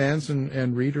interact with fans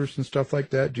and readers and stuff like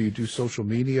that? Do you do social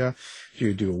media? Do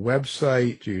you do a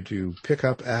website? Do you do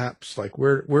pickup apps? Like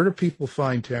where do people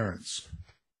find Terrence?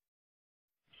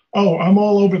 Oh, I'm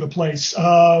all over the place.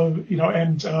 And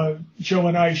Joe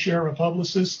and I share a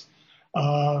publicist,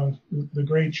 the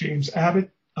great James Abbott.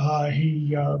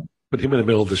 Put him in the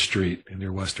middle of the street in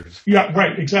your westerns. Yeah,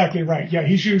 right. Exactly right. Yeah,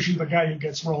 he's usually the guy who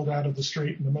gets rolled out of the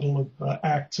street in the middle of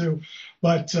Act 2.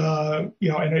 But, and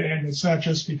it's not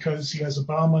just because he has a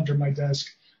bomb under my desk.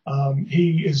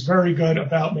 He is very good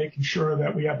about making sure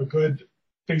that we have a good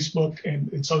Facebook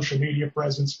and social media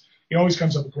presence. He always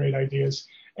comes up with great ideas.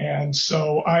 And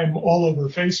so I'm all over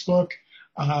Facebook.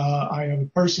 I have a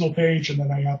personal page, and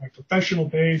then I have my professional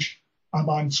page. I'm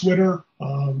on Twitter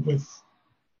with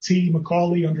T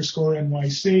Macaulay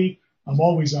 _NYC. I'm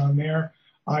always on there.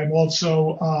 I'm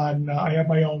also on, I have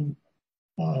my own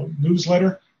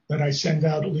newsletter that I send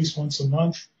out at least once a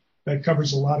month that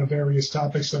covers a lot of various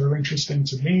topics that are interesting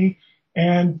to me.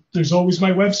 And there's always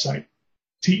my website,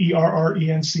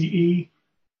 TERRENCE,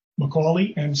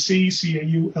 Macaulay,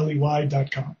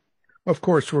 MCCAULEY.com. Of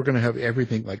course, we're going to have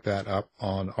everything like that up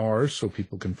on ours so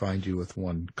people can find you with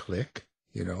one click,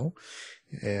 you know.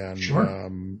 And, sure.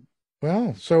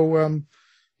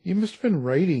 You must have been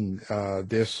writing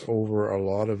this over a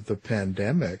lot of the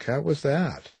pandemic. How was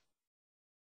that?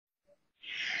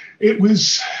 It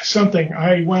was something.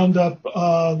 I wound up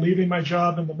leaving my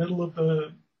job in the middle of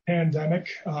the pandemic,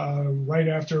 right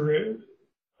after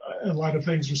a lot of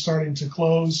things were starting to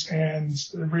close, and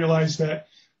realized that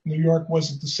New York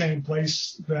wasn't the same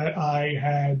place that I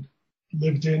had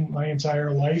lived in my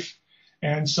entire life.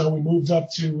 And so we moved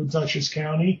up to Dutchess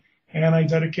County, and I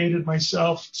dedicated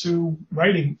myself to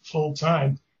writing full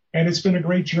time. And it's been a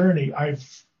great journey.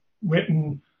 I've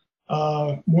written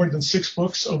more than 6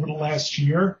 books over the last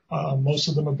year. Most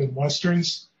of them have been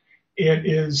Westerns. It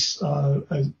is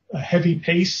a heavy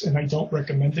pace, and I don't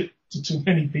recommend it to too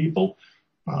many people.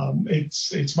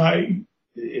 The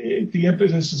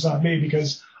impetus is on me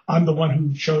because I'm the one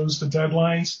who chose the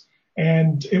deadlines,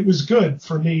 and it was good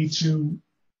for me to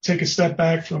take a step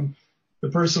back from the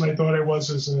person I thought I was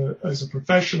as a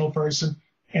professional person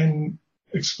and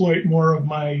exploit more of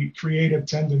my creative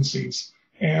tendencies.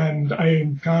 And I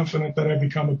am confident that I've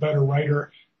become a better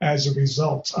writer as a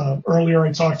result. Earlier,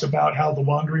 I talked about how The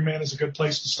Wandering Man is a good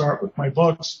place to start with my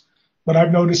books, but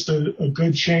I've noticed a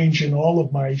good change in all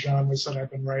of my genres that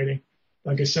I've been writing.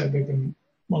 Like I said, they've been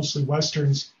mostly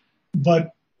Westerns,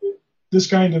 but this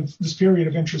period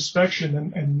of introspection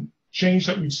and change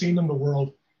that we've seen in the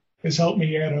world has helped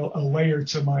me add a layer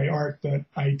to my art that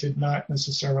I did not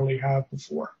necessarily have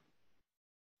before.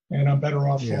 And I'm better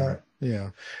off for it.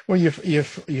 Yeah. Well,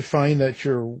 you find that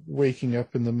you're waking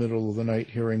up in the middle of the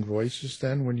night hearing voices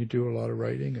then when you do a lot of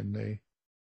writing, and they...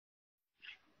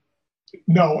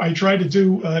 No, I try to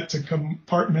to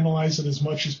compartmentalize it as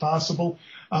much as possible.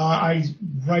 I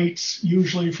write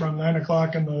usually from 9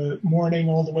 o'clock in the morning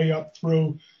all the way up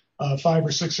through 5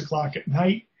 or 6 o'clock at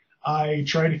night. I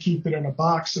try to keep it in a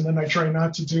box, and then I try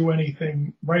not to do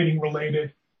anything writing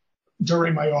related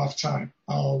during my off time.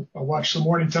 I'll watch the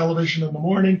morning television in the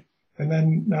morning, and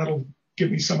then that'll give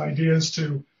me some ideas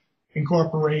to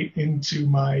incorporate into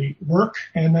my work.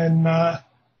 And then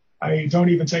I don't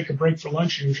even take a break for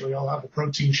lunch usually. I'll have a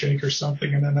protein shake or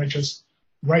something, and then I just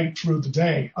write through the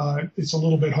day. It's a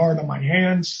little bit hard on my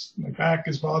hands. My back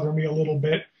is bothering me a little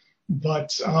bit,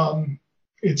 but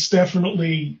it's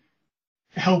definitely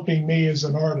helping me as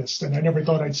an artist. And I never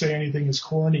thought I'd say anything as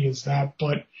corny as that,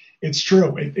 but it's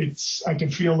true. I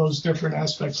can feel those different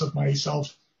aspects of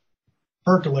myself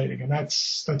percolating, and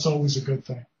that's always a good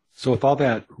thing. So with all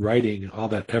that writing, all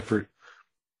that effort,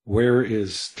 where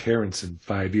is Terrence in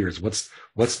 5 years? What's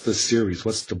the series?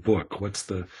 What's the book?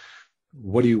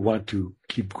 What do you want to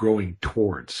keep growing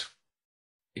towards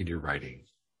in your writing?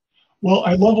 Well,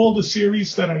 I love all the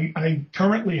series that I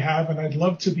currently have, and I'd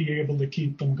love to be able to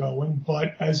keep them going.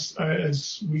 But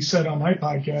as we said on my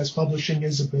podcast, publishing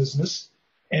is a business,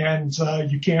 and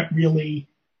you can't really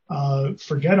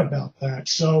forget about that.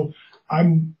 So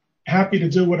I'm happy to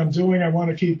do what I'm doing. I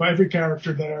want to keep every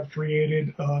character that I've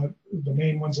created, the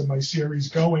main ones in my series,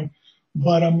 going,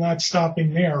 but I'm not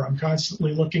stopping there. I'm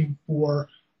constantly looking for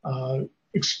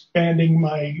expanding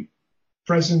my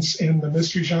presence in the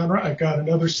mystery genre. I've got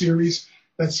another series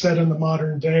that's set in the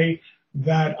modern day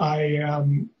that I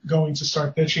am going to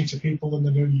start pitching to people in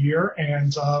the new year,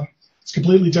 and it's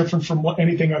completely different from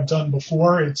anything I've done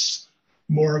before. It's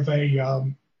more of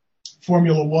a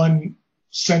Formula One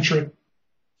centric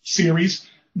series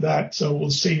so we'll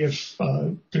see if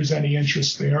there's any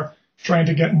interest there. Trying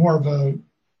to get more of a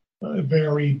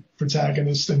varied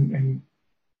protagonist and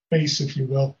base, if you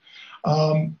will.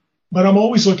 But I'm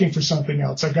always looking for something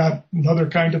else. I've got another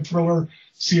kind of thriller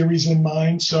series in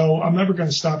mind, so I'm never going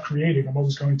to stop creating. I'm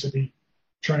always going to be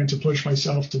trying to push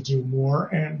myself to do more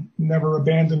and never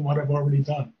abandon what I've already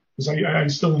done, because I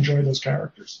still enjoy those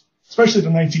characters, especially the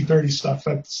 1930s stuff.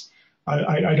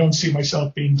 I don't see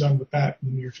myself being done with that in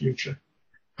the near future.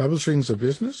 Publishing's a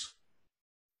business?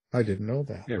 I didn't know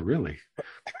that. Yeah, really.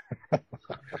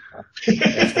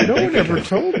 No one ever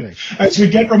told me. As we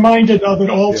get reminded of it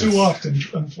all too often,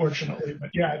 unfortunately.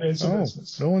 But yeah, it is a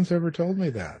business. No one's ever told me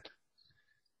that.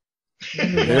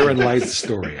 Therein lies the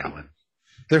story, Alan.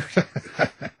 That's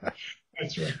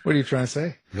right. What are you trying to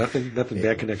say? Nothing,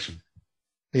 bad connection.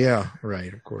 Yeah,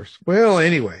 right, of course. Well,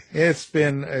 anyway, it's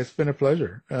been a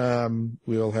pleasure.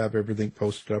 We'll have everything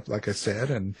posted up, like I said,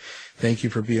 and thank you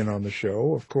for being on the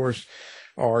show. Of course,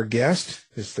 our guest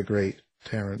is the great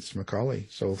Terrence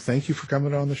McCauley. So thank you for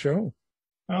coming on the show.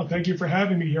 Oh, thank you for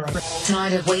having me here.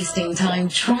 Tired of wasting time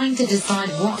trying to decide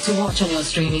what to watch on your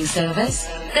streaming service?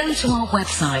 Go to our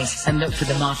website and look for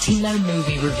the Martino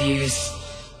Movie Reviews.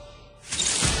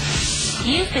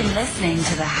 You've been listening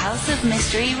to the House of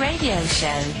Mystery radio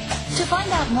show. To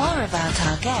find out more about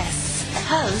our guests,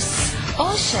 hosts,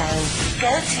 or show,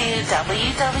 go to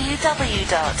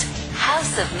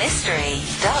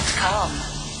www.houseofmystery.com.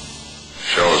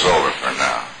 Show's over for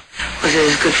now. Was it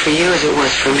as good for you as it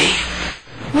was for me?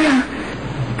 Well,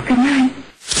 good night.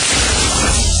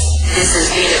 This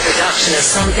has been a production of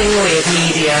Something Weird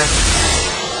Media.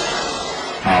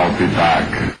 I'll be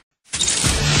back.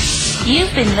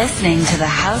 You've been listening to the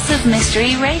House of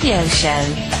Mystery radio show.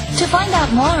 To find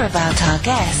out more about our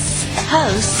guests,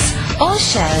 hosts, or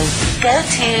show, go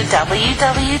to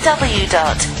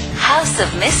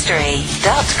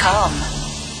www.houseofmystery.com.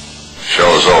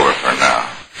 Show's over for now.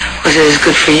 Was it as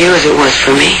good for you as it was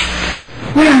for me?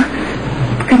 Well,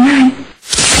 good night.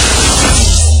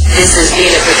 This has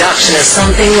been a production of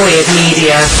Something Weird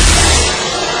Media.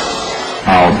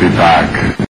 I'll be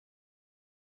back.